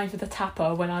was time for the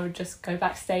tapper, when I would just go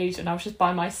backstage and I was just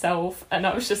by myself and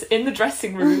I was just in the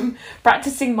dressing room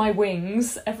practicing my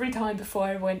wings every time before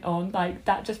I went on. Like,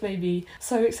 that just made me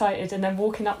so excited. And then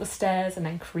walking up the stairs and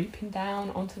then creeping down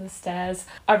onto the stairs.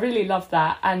 I really loved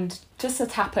that. And just the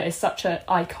tapper is such an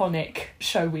iconic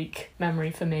show week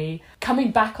memory for me.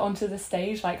 Coming back onto the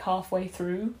stage like halfway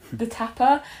through the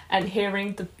tapper and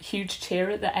hearing the huge cheer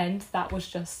at the end, that was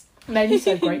just made me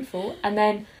so grateful. And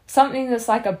then something that's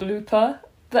like a blooper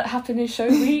that happened in show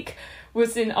week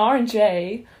was in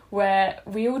R&J, where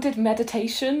we all did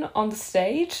meditation on the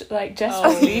stage. Like, Jess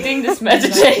was leading this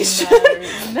meditation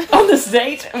on the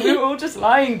stage, and we were all just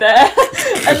lying there.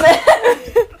 And then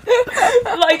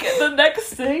like the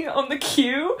next thing on the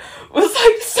queue was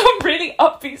like some really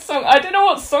upbeat song. I don't know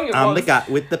what song it was. The guy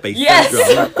with the bass Yes!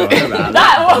 drum going around.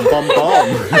 That one. Bom, bom, bom.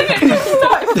 And it just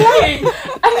started playing,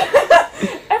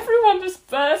 and everyone just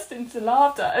burst into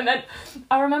laughter. And then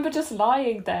I remember just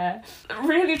lying there,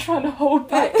 really trying to hold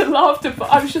back the laughter, but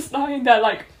I was just lying there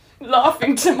like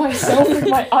laughing to myself with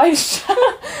my eyes shut,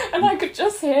 and I could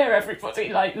just hear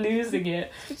everybody like losing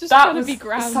it. That was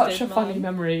such a funny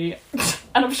memory.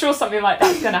 And I'm sure something like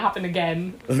that's going to happen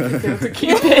again. To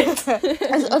keep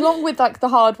it. Along with like the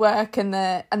hard work and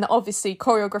the obviously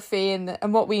choreography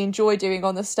and what we enjoy doing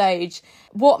on the stage,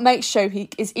 what makes show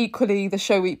week is equally the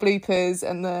show week bloopers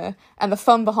and the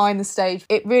fun behind the stage.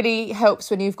 It really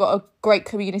helps when you've got a great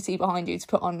community behind you to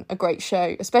put on a great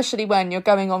show, especially when you're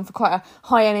going on for quite a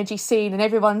high energy scene and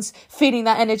everyone's feeling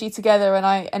that energy together.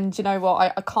 And you know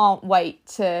what, I can't wait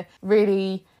to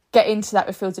really get into that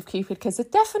with Fields of Cupid, because there's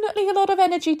definitely a lot of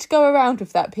energy to go around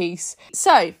with that piece.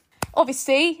 So,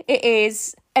 obviously, it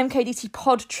is MKDT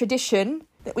pod tradition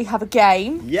that we have a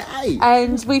game. Yay!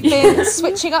 And we've been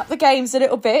switching up the games a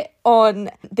little bit on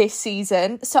this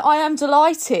season. So I am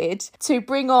delighted to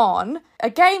bring on a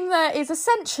game that is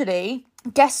essentially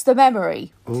Guess the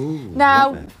Memory. Ooh,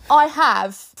 now, I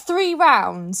have 3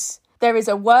 rounds. There is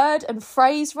a word and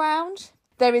phrase round.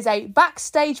 There is a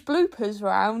backstage bloopers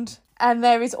round. And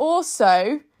there is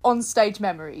also on-stage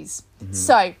memories. Mm-hmm.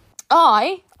 So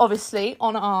I, obviously,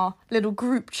 on our little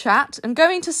group chat, am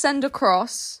going to send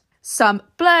across some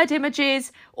blurred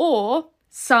images or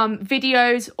some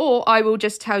videos, or I will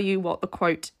just tell you what the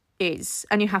quote is,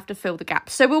 and you have to fill the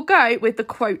gaps. So we'll go with the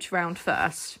quote round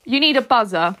first. You need a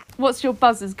buzzer. What's your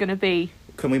buzzer's going to be?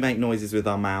 Can we make noises with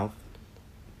our mouth?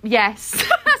 Yes.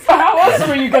 How else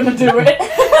were you going to do it?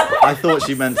 I thought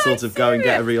she meant sort of go and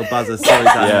get a real buzzer. Sorry,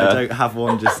 Dan, Yeah. I don't have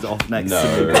one just off next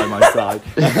to me by my side.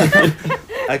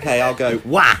 Okay, I'll go,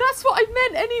 wah! That's what I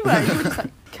meant anyway. You were just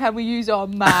like, can we use our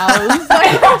mouths?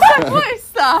 I was like, what is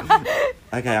that?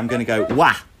 Okay, I'm going to go,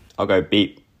 wah! I'll go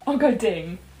beep. I'll go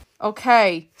ding.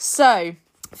 Okay, so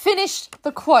finished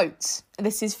the quote.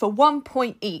 This is for 1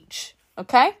 point each,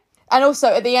 okay? And also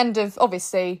at the end of,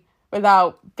 obviously,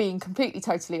 without being completely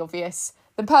totally obvious,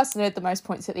 the person who had the most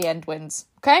points at the end wins,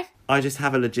 okay? I just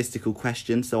have a logistical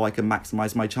question so I can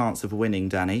maximise my chance of winning,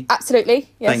 Danny. Absolutely,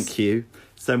 yes. Thank you.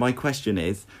 So my question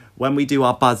is, when we do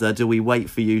our buzzer, do we wait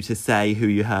for you to say who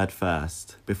you heard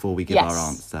first before we give Yes. our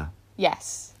answer?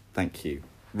 Yes. Thank you.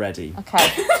 Ready. Okay.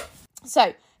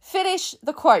 So, finish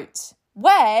the quote.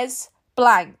 Where's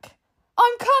blank?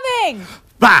 I'm coming!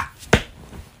 Bah!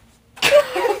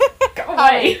 Go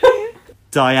away.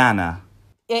 Diana.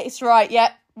 It's right,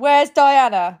 yep. Where's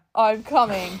Diana? I'm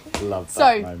coming. Love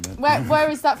that moment. Where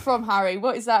is that from, Harry?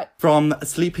 What is that? From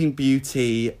Sleeping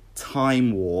Beauty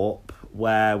Time Warp,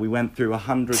 where we went through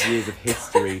 100 years of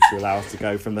history to allow us to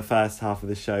go from the first half of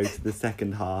the show to the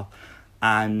second half.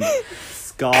 And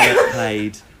Scarlett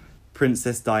played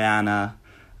Princess Diana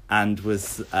and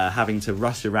was having to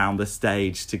rush around the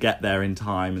stage to get there in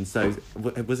time. And so,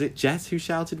 was it Jess who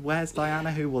shouted, "Where's Diana?"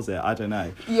 Who was it? I don't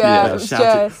know. Yeah, it was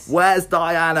shouted, Jess. "Where's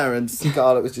Diana?" And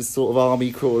Scarlett was just sort of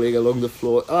army crawling along the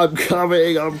floor. I'm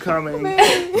coming.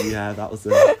 Yeah, that was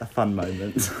a fun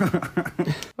moment.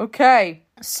 Okay,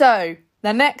 so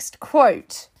the next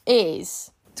quote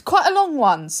is... It's quite a long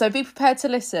one, so be prepared to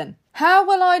listen. How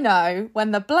will I know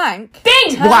when the blank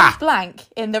turns Blah. blank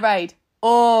in the raid?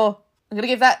 Or... I'm going to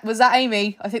give that... Was that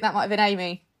Amy? I think that might have been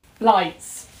Amy.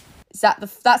 Lights.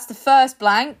 That's the first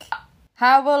blank.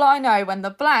 How will I know when the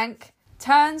blank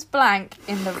turns blank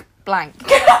in the blank?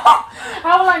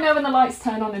 How will I know when the lights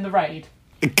turn on in the raid?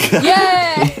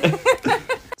 Yay!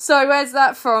 So where's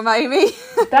that from, Amy?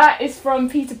 That is from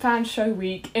Peter Pan Show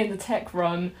Week in the tech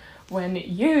run, when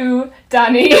you,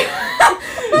 Danny,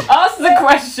 asked the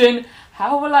question,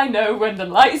 how will I know when the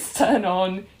lights turn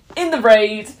on in the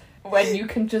raid, when you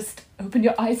can just open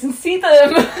your eyes and see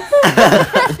them?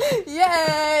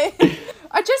 Yay!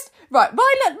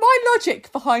 My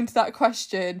logic behind that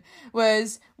question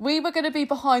was we were going to be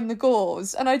behind the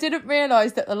gauze, and I didn't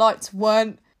realise that the lights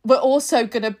were also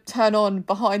going to turn on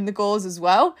behind the gauze as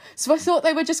well. So I thought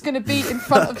they were just going to be in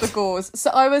front of the gauze. So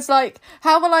I was like,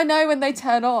 how will I know when they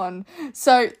turn on?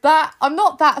 So I'm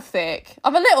not that thick.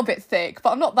 I'm a little bit thick,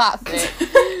 but I'm not that thick.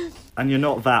 And you're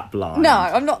not that blind. No,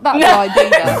 I'm not that blind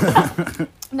either.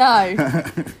 No.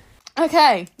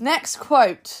 Okay, next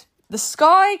quote. The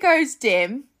sky goes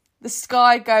dim, the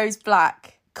sky goes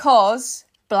black, 'cause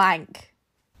blank.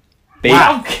 Beat.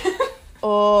 Wow.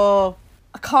 Oh,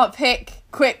 I can't pick.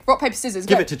 Quick, rock, paper, scissors.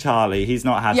 Give go. it to Charlie. He's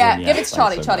not had Yeah, one yet. give it to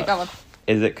Charlie. Thanks so Charlie, much. go on.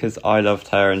 Is it because I loved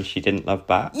her and she didn't love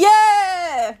Bat?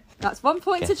 Yeah! That's 1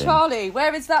 point to Get in. Charlie.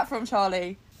 Where is that from,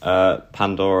 Charlie?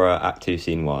 Pandora, Act 2,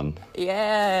 Scene 1.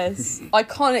 Yes.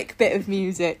 Iconic bit of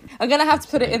music. I'm going to have to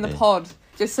put it in the pod,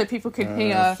 just so people can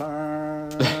hear.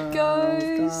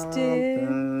 Goes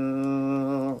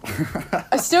dim.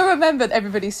 I still remembered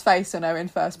everybody's face when Owen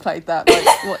first played that.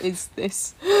 Like, what is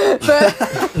this? But...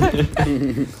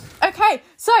 Okay,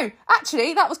 so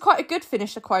actually that was quite a good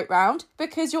finish the quote round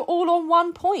because you're all on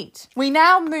 1 point. We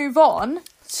now move on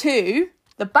to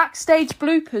the backstage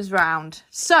bloopers round.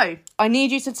 So I need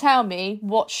you to tell me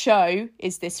what show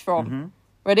is this from. Mm-hmm.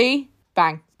 Ready?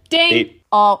 Bang. Ding! Beep.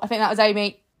 Oh, I think that was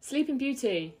Amy. Sleeping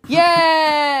Beauty.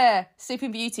 Yeah!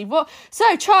 Sleeping Beauty. What?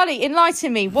 So Charlie,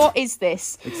 enlighten me. What is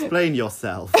this? Explain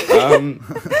yourself.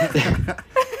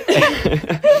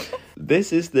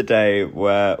 This is the day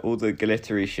where all the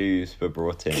glittery shoes were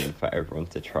brought in for everyone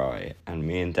to try, and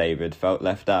me and David felt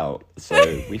left out, so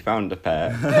we found a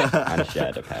pair and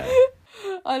shared a pair.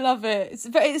 I love it.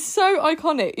 It's so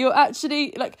iconic. You're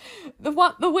actually like the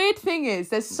weird thing is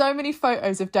there's so many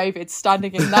photos of David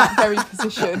standing in that very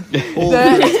position. All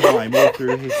through time, all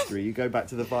through history. You go back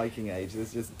to the Viking Age,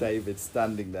 there's just David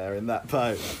standing there in that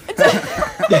pose.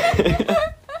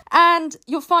 And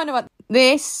your final one.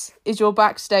 This is your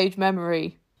backstage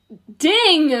memory.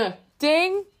 Ding!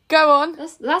 Ding. Go on.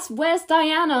 That's Where's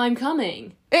Diana? I'm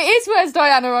coming. It is Where's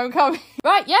Diana? I'm coming.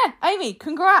 Right, yeah, Amy,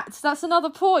 congrats. That's another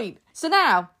point. So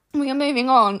now we are moving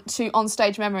on to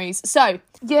on-stage memories. So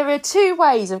there are 2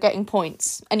 ways of getting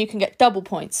points, and you can get double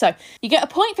points. So you get a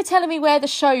point for telling me where the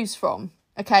show's from.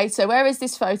 Okay, so where is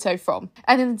this photo from?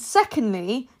 And then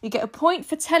secondly, you get a point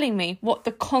for telling me what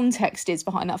the context is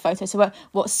behind that photo. So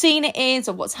what scene it is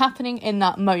or what's happening in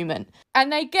that moment.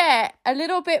 And they get a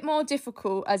little bit more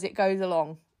difficult as it goes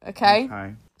along. Okay?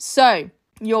 So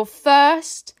your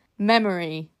first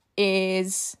memory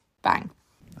is bang.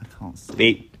 I can't see.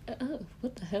 Beep. Oh,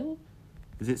 what the hell?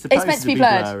 Is it supposed meant to to be be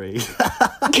blurred. blurry? It's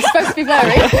supposed to be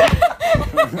blurry.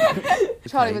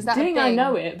 Charlie, was that a Ding, ding? I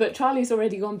know it, but Charlie's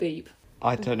already gone beep.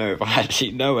 I don't know if I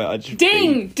actually know it. I just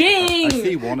Ding! beep. Ding! I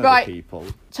see one of Right. the people.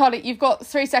 Charlie, you've got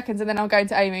 3 seconds and then I'll go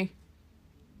into Amy.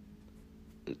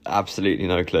 Absolutely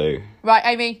no clue. Right,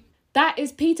 Amy. That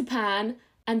is Peter Pan,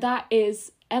 and that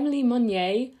is Emily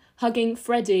Monnier hugging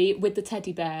Freddie with the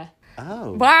teddy bear.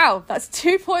 Oh. Wow, that's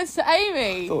 2 points to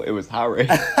Amy. I thought it was Harry.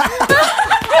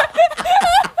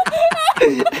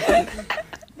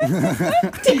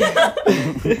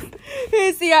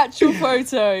 Here's the actual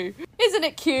photo. Isn't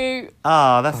it cute?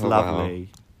 Ah, that's Oh, lovely.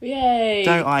 Yay!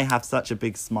 Don't I have such a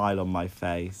big smile on my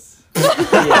face?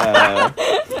 Yeah.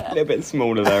 A little bit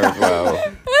smaller there as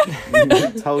well.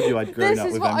 Told you I'd grown This up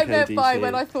is with what I MKDT. meant by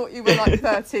when I thought you were like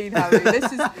 13, Harry.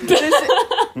 This is...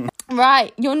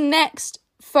 Right, your next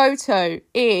photo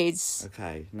is...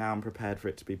 Okay, now I'm prepared for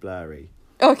it to be blurry.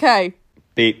 Okay.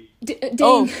 Beep. Ding.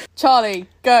 Oh, Charlie,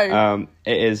 go.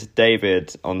 It is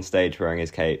David on stage wearing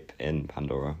his cape in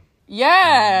Pandora.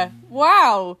 Yeah.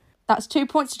 Wow. That's 2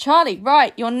 points to Charlie.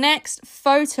 Right, your next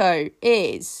photo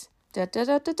is...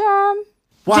 Da-da-da-da-dum.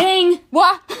 What? Ding.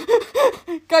 What?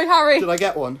 Go, Harry. Did I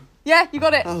get one? Yeah, you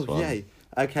got it. Oh, one. yay.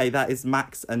 Okay, that is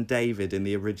Max and David in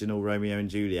the original Romeo and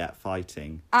Juliet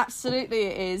fighting. Absolutely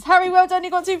it is. Harry, well done, you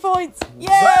got 2 points.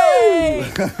 Yay!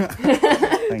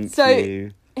 Thank So-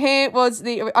 you. Here was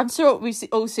the... I'm sure we've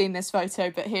all seen this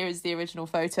photo, but here is the original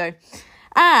photo.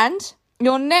 And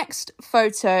your next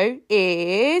photo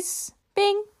is...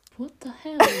 Bing. What the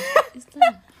hell is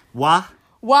that? What?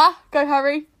 Wah. Go,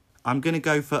 Harry. I'm going to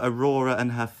go for Aurora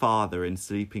and her father in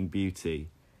Sleeping Beauty.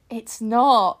 It's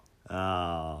not.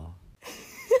 Oh.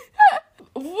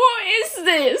 What is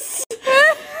this?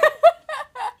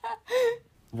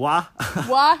 What?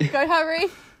 Wah. Go, Harry.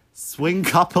 Swing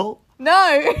couple?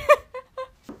 No.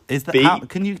 Is that Beep. how,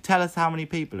 can you tell us how many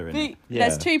people are in it? Yeah.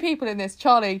 There's 2 people in this.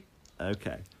 Charlie.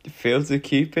 Okay. Fields of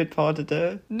Cupid part of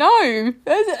it. No. Oh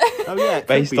yeah, it could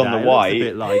Based be on that. the It looks white. a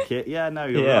bit like it. Yeah, no,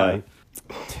 you're Yeah. right.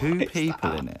 2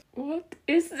 people in it. What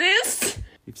is this?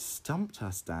 You've stumped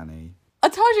us, Danny. I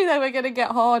told you they were going to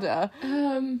get harder.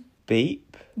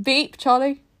 Beep. Beep,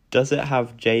 Charlie. Does it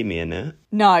have Jamie in it?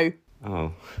 No.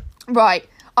 Oh. Right.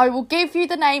 I will give you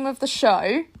the name of the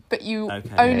show, but you Okay.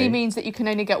 only means that you can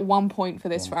only get 1 point for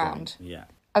this One round. point. Yeah.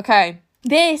 Okay.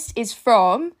 This is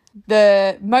from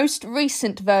the most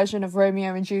recent version of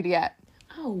Romeo and Juliet.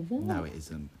 Oh, what? No, it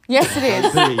isn't. Yes, it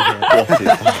is. Believe it. What is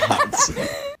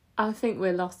that? I think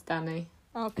we're lost, Danny.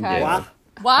 Okay. Yeah. What?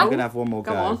 I'm Wow. gonna have one more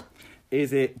go. Go on.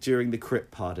 Is it during the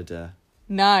crypt part of the?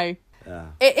 No.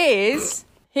 It is.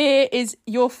 Here is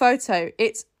your photo.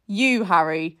 It's you,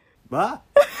 Harry. What?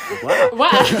 What? Wow.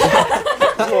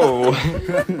 Oh.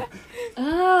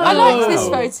 I like this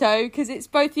photo because it's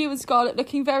both you and Scarlett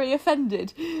looking very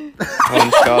offended.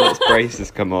 When Scarlett's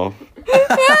braces come off.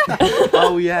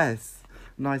 Oh yes.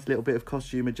 Nice little bit of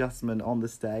costume adjustment on the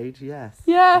stage. Yes.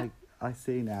 Yeah. I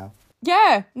see now.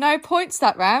 Yeah, no points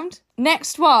that round.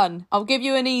 Next one. I'll give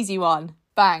you an easy one.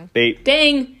 Bang. Beep.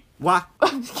 Ding. What?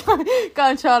 Go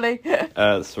on, Charlie.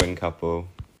 Swing couple.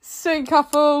 Swing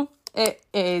couple. It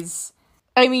is.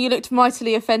 Amy, you looked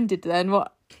mightily offended then.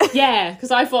 What? Yeah,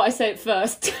 because I thought I said it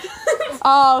first.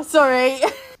 Oh, sorry.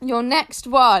 Your next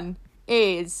one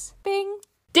is... Bing.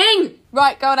 Ding.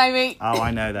 Right, go on, Amy. Oh,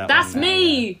 I know that. That's one now,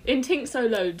 me in Tink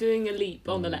Solo doing a leap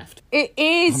on the left. It yeah.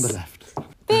 On is... the left.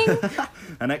 Bing.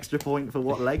 An extra point for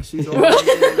what leg she's on.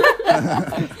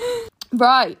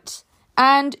 Right.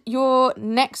 And your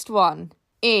next one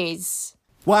is...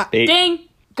 What? Beep. Ding.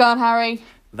 Go on, Harry.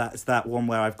 That's that one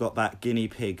where I've got that guinea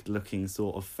pig looking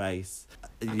sort of face.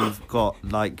 You've got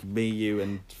like me, you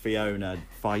and Fiona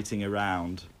fighting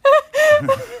around.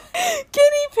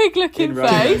 Guinea pig looking In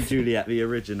Romeo and face. Juliet, the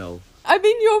original. I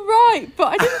mean, you're right, but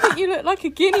I didn't think you looked like a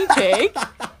guinea pig. I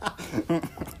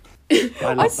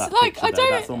love that picture, I though.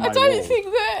 That's on my don't wall. think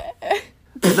that...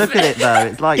 Look at it though,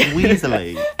 it's like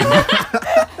weaselly.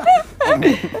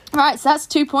 Right, so that's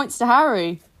 2 points to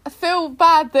Harry. I feel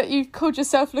bad that you called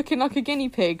yourself looking like a guinea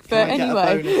pig, but Can I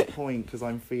anyway. get a bonus point because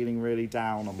I'm feeling really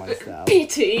down on myself.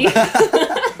 Pity.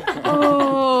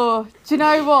 Oh, do you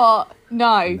know what?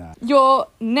 No. No. Your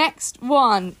next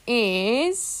one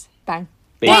is... Bang.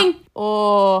 Beep. Ding!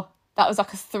 Oh, that was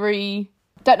like a 3.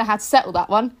 Don't know how to settle that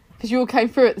one, because you all came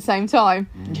through at the same time.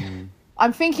 Mm-hmm.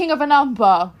 I'm thinking of a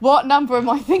number. What number am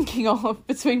I thinking of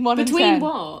between 1 and 10? Between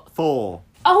what? 4.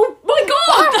 Oh my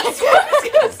god! That's what I was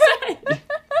going to say.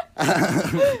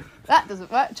 That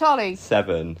doesn't work. Charlie,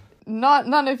 7.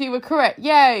 none of you were correct.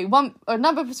 Yay. A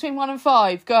number between 1 and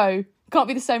 5. Go. Can't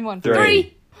be the same one.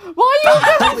 3. Why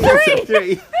are you going 3?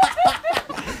 3.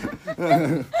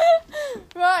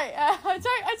 Right, I don't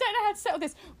know how to settle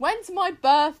this. When's my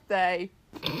birthday?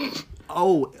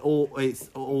 Oh, or it's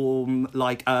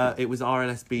like it was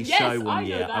RLSB Yes, show I one know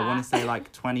year. that. I want to say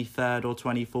like 23rd or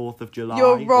 24th of July.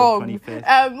 You're or wrong.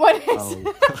 25th. When it's,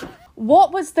 Oh.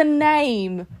 What was the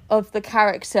name of the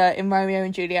character in Romeo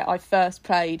and Juliet I first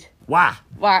played? Wah!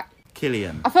 Right.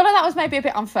 Killian. I feel like that was maybe a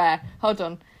bit unfair. Hold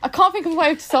on. I can't think of a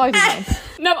way of deciding this.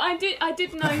 No, I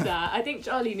did know that. I think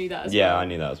Charlie knew that as well. Yeah, I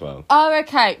knew that as well. Oh,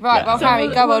 okay. Right, Yeah. well, So Harry,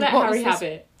 we'll, go we'll on. let What Harry was this? have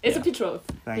it. It's Yeah. a picture of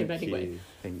Thank him anyway. you.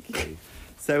 Thank you.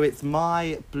 So it's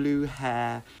my blue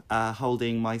hair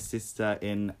holding my sister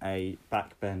in a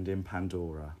backbend in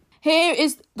Pandora. Here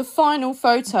is the final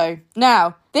photo.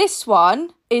 Now, this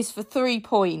one is for 3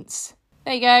 points.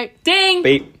 There you go. Ding!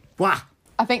 Beep. Wah!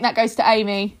 I think that goes to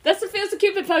Amy. That's the Fields of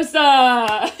Cupid poster!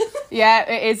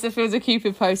 Yeah, it is the Fields of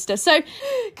Cupid poster. So,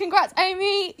 congrats,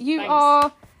 Amy. You Thanks.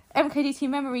 are MKDT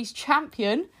Memories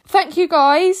champion. Thank you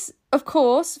guys, of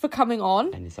course, for coming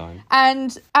on. Anytime.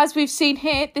 And as we've seen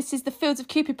here, this is the Fields of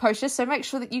Cupid poster, so make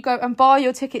sure that you go and buy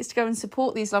your tickets to go and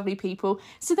support these lovely people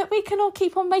so that we can all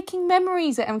keep on making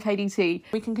memories at MKDT.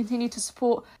 We can continue to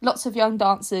support lots of young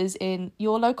dancers in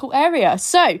your local area.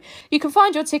 So you can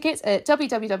find your tickets at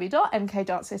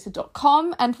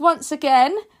www.mkdancetheatre.com. And once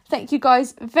again, thank you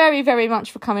guys very, very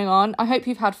much for coming on. I hope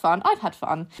you've had fun. I've had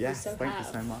fun. Yes, so thank you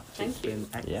have. so much. Thank It's you. been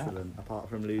Yeah. excellent, apart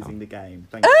from losing the game.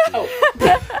 Thank you.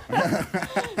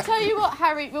 Tell you what,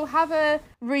 Harry, we'll have a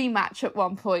rematch at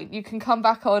one point. You can come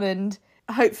back on and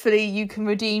hopefully you can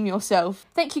redeem yourself.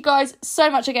 Thank you guys so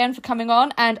much again for coming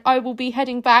on, and I will be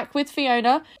heading back with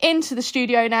Fiona into the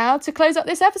studio now to close up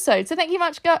this episode. So thank you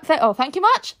much, thank you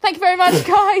much. Thank you very much,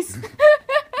 guys.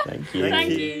 Thank you.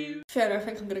 Thank you. Fiona, I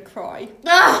think I'm going to cry.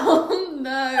 Oh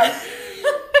no.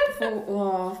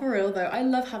 For real though, I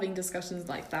love having discussions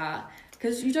like that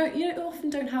because you often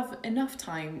don't have enough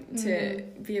time to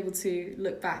be able to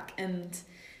look back and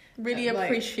Really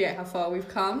appreciate how far we've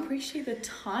come. appreciate the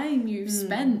time you've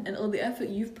spent and all the effort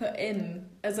you've put in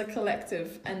as a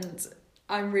collective. And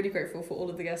I'm really grateful for all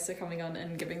of the guests who are coming on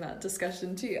and giving that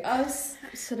discussion to us.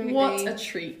 Absolutely. What a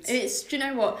treat. Do you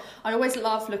know what? I always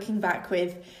love looking back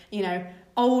with,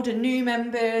 old and new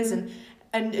members and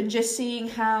just seeing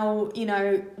how,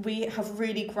 we have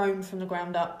really grown from the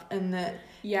ground up, and that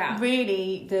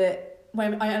really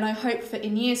I hope that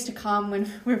in years to come, when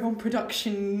we're on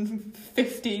production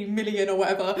 50 million or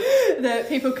whatever, that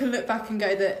people can look back and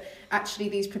go that actually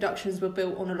these productions were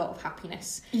built on a lot of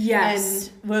happiness. Yes.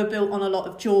 And were built on a lot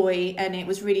of joy, and it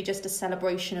was really just a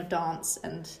celebration of dance,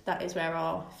 and that is where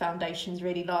our foundations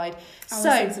really lied. Our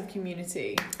sense of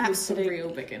community absolutely. was the real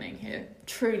beginning here.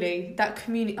 Truly, that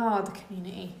community. Oh, the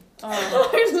community. Oh. I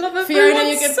love it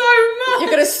Fiona, so much. You're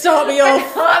going to start me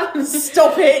off.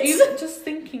 Stop it. Even just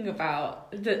thinking about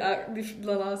the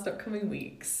last upcoming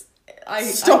weeks.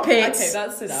 Stop it. Okay,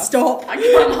 that's enough. Stop. I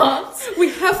cannot. We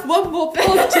have one more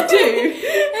pod to do.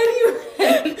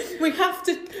 Anyway, we have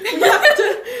to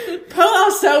pull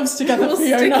ourselves together, We'll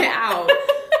Fiona. stick it out.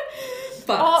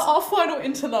 But Our final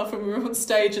interlude when we were on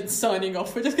stage and signing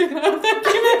off, we're just going to go, thank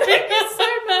you so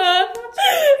much.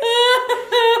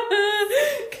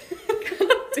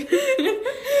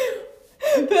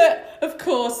 But of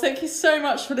course, thank you so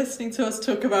much for listening to us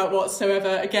talk about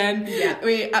whatsoever. Again,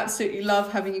 we absolutely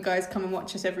love having you guys come and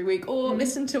watch us every week, or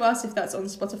listen to us if that's on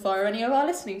Spotify or any of our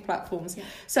listening platforms.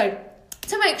 So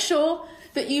to make sure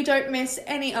that you don't miss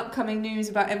any upcoming news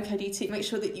about MKDT, make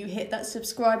sure that you hit that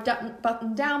subscribe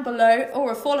button down below,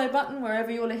 or a follow button wherever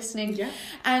you're listening.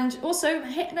 And also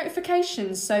hit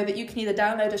notifications so that you can either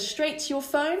download us straight to your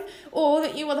phone, or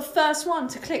that you are the first one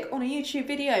to click on a YouTube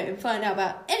video and find out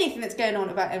about anything that's going on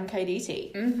about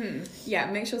MKDT. yeah,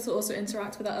 make sure to also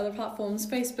interact with our other platforms: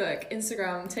 Facebook,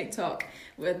 Instagram, TikTok,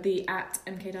 with the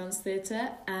 @MKDanceTheatre,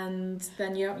 and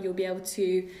then you'll be able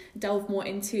to delve more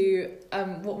into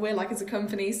what we're like as a company,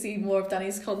 see more of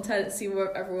Danny's content, see more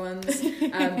of everyone's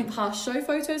past show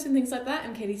photos and things like that,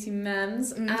 MKDT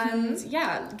Mems, and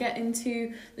get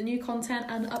into the new content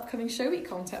and upcoming show week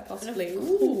content possibly.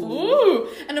 Ooh.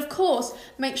 And of course,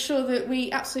 make sure that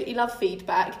we absolutely love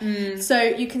feedback. So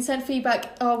you can send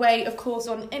feedback our way, of course,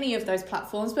 on any of those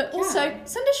platforms, but also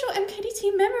send us your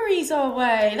MKDT memories our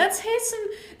way. Let's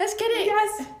get it.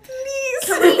 Yes, please.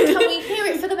 Can we hear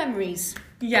it for the memories?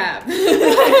 Yeah.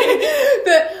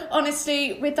 But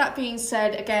honestly, with that being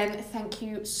said, again, thank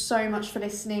you so much for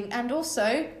listening. And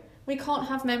also, we can't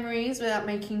have memories without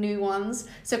making new ones.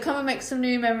 So come and make some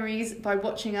new memories by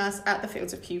watching us at the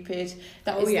Fields of Cupid.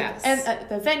 That is at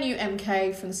the venue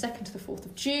MK from the 2nd to the 4th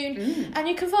of June. And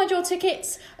you can find your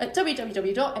tickets at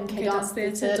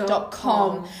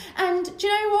www.mkdancetheatre.com. And do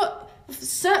you know what?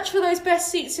 Search for those best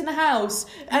seats in the house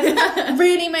and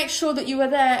really make sure that you are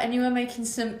there and you are making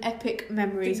some epic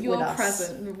memories with us. You're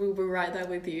present. We'll be right there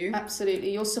with you.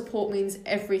 Absolutely. Your support means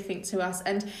everything to us,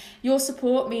 and your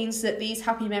support means that these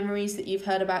happy memories that you've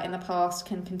heard about in the past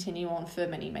can continue on for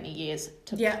many, many years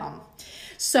to come.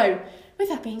 So, with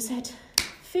that being said,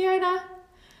 Fiona,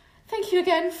 thank you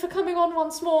again for coming on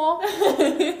once more.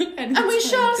 And we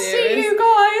shall see you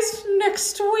guys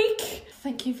next week.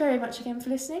 Thank you very much again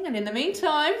for listening, and in the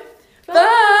meantime,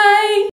 bye!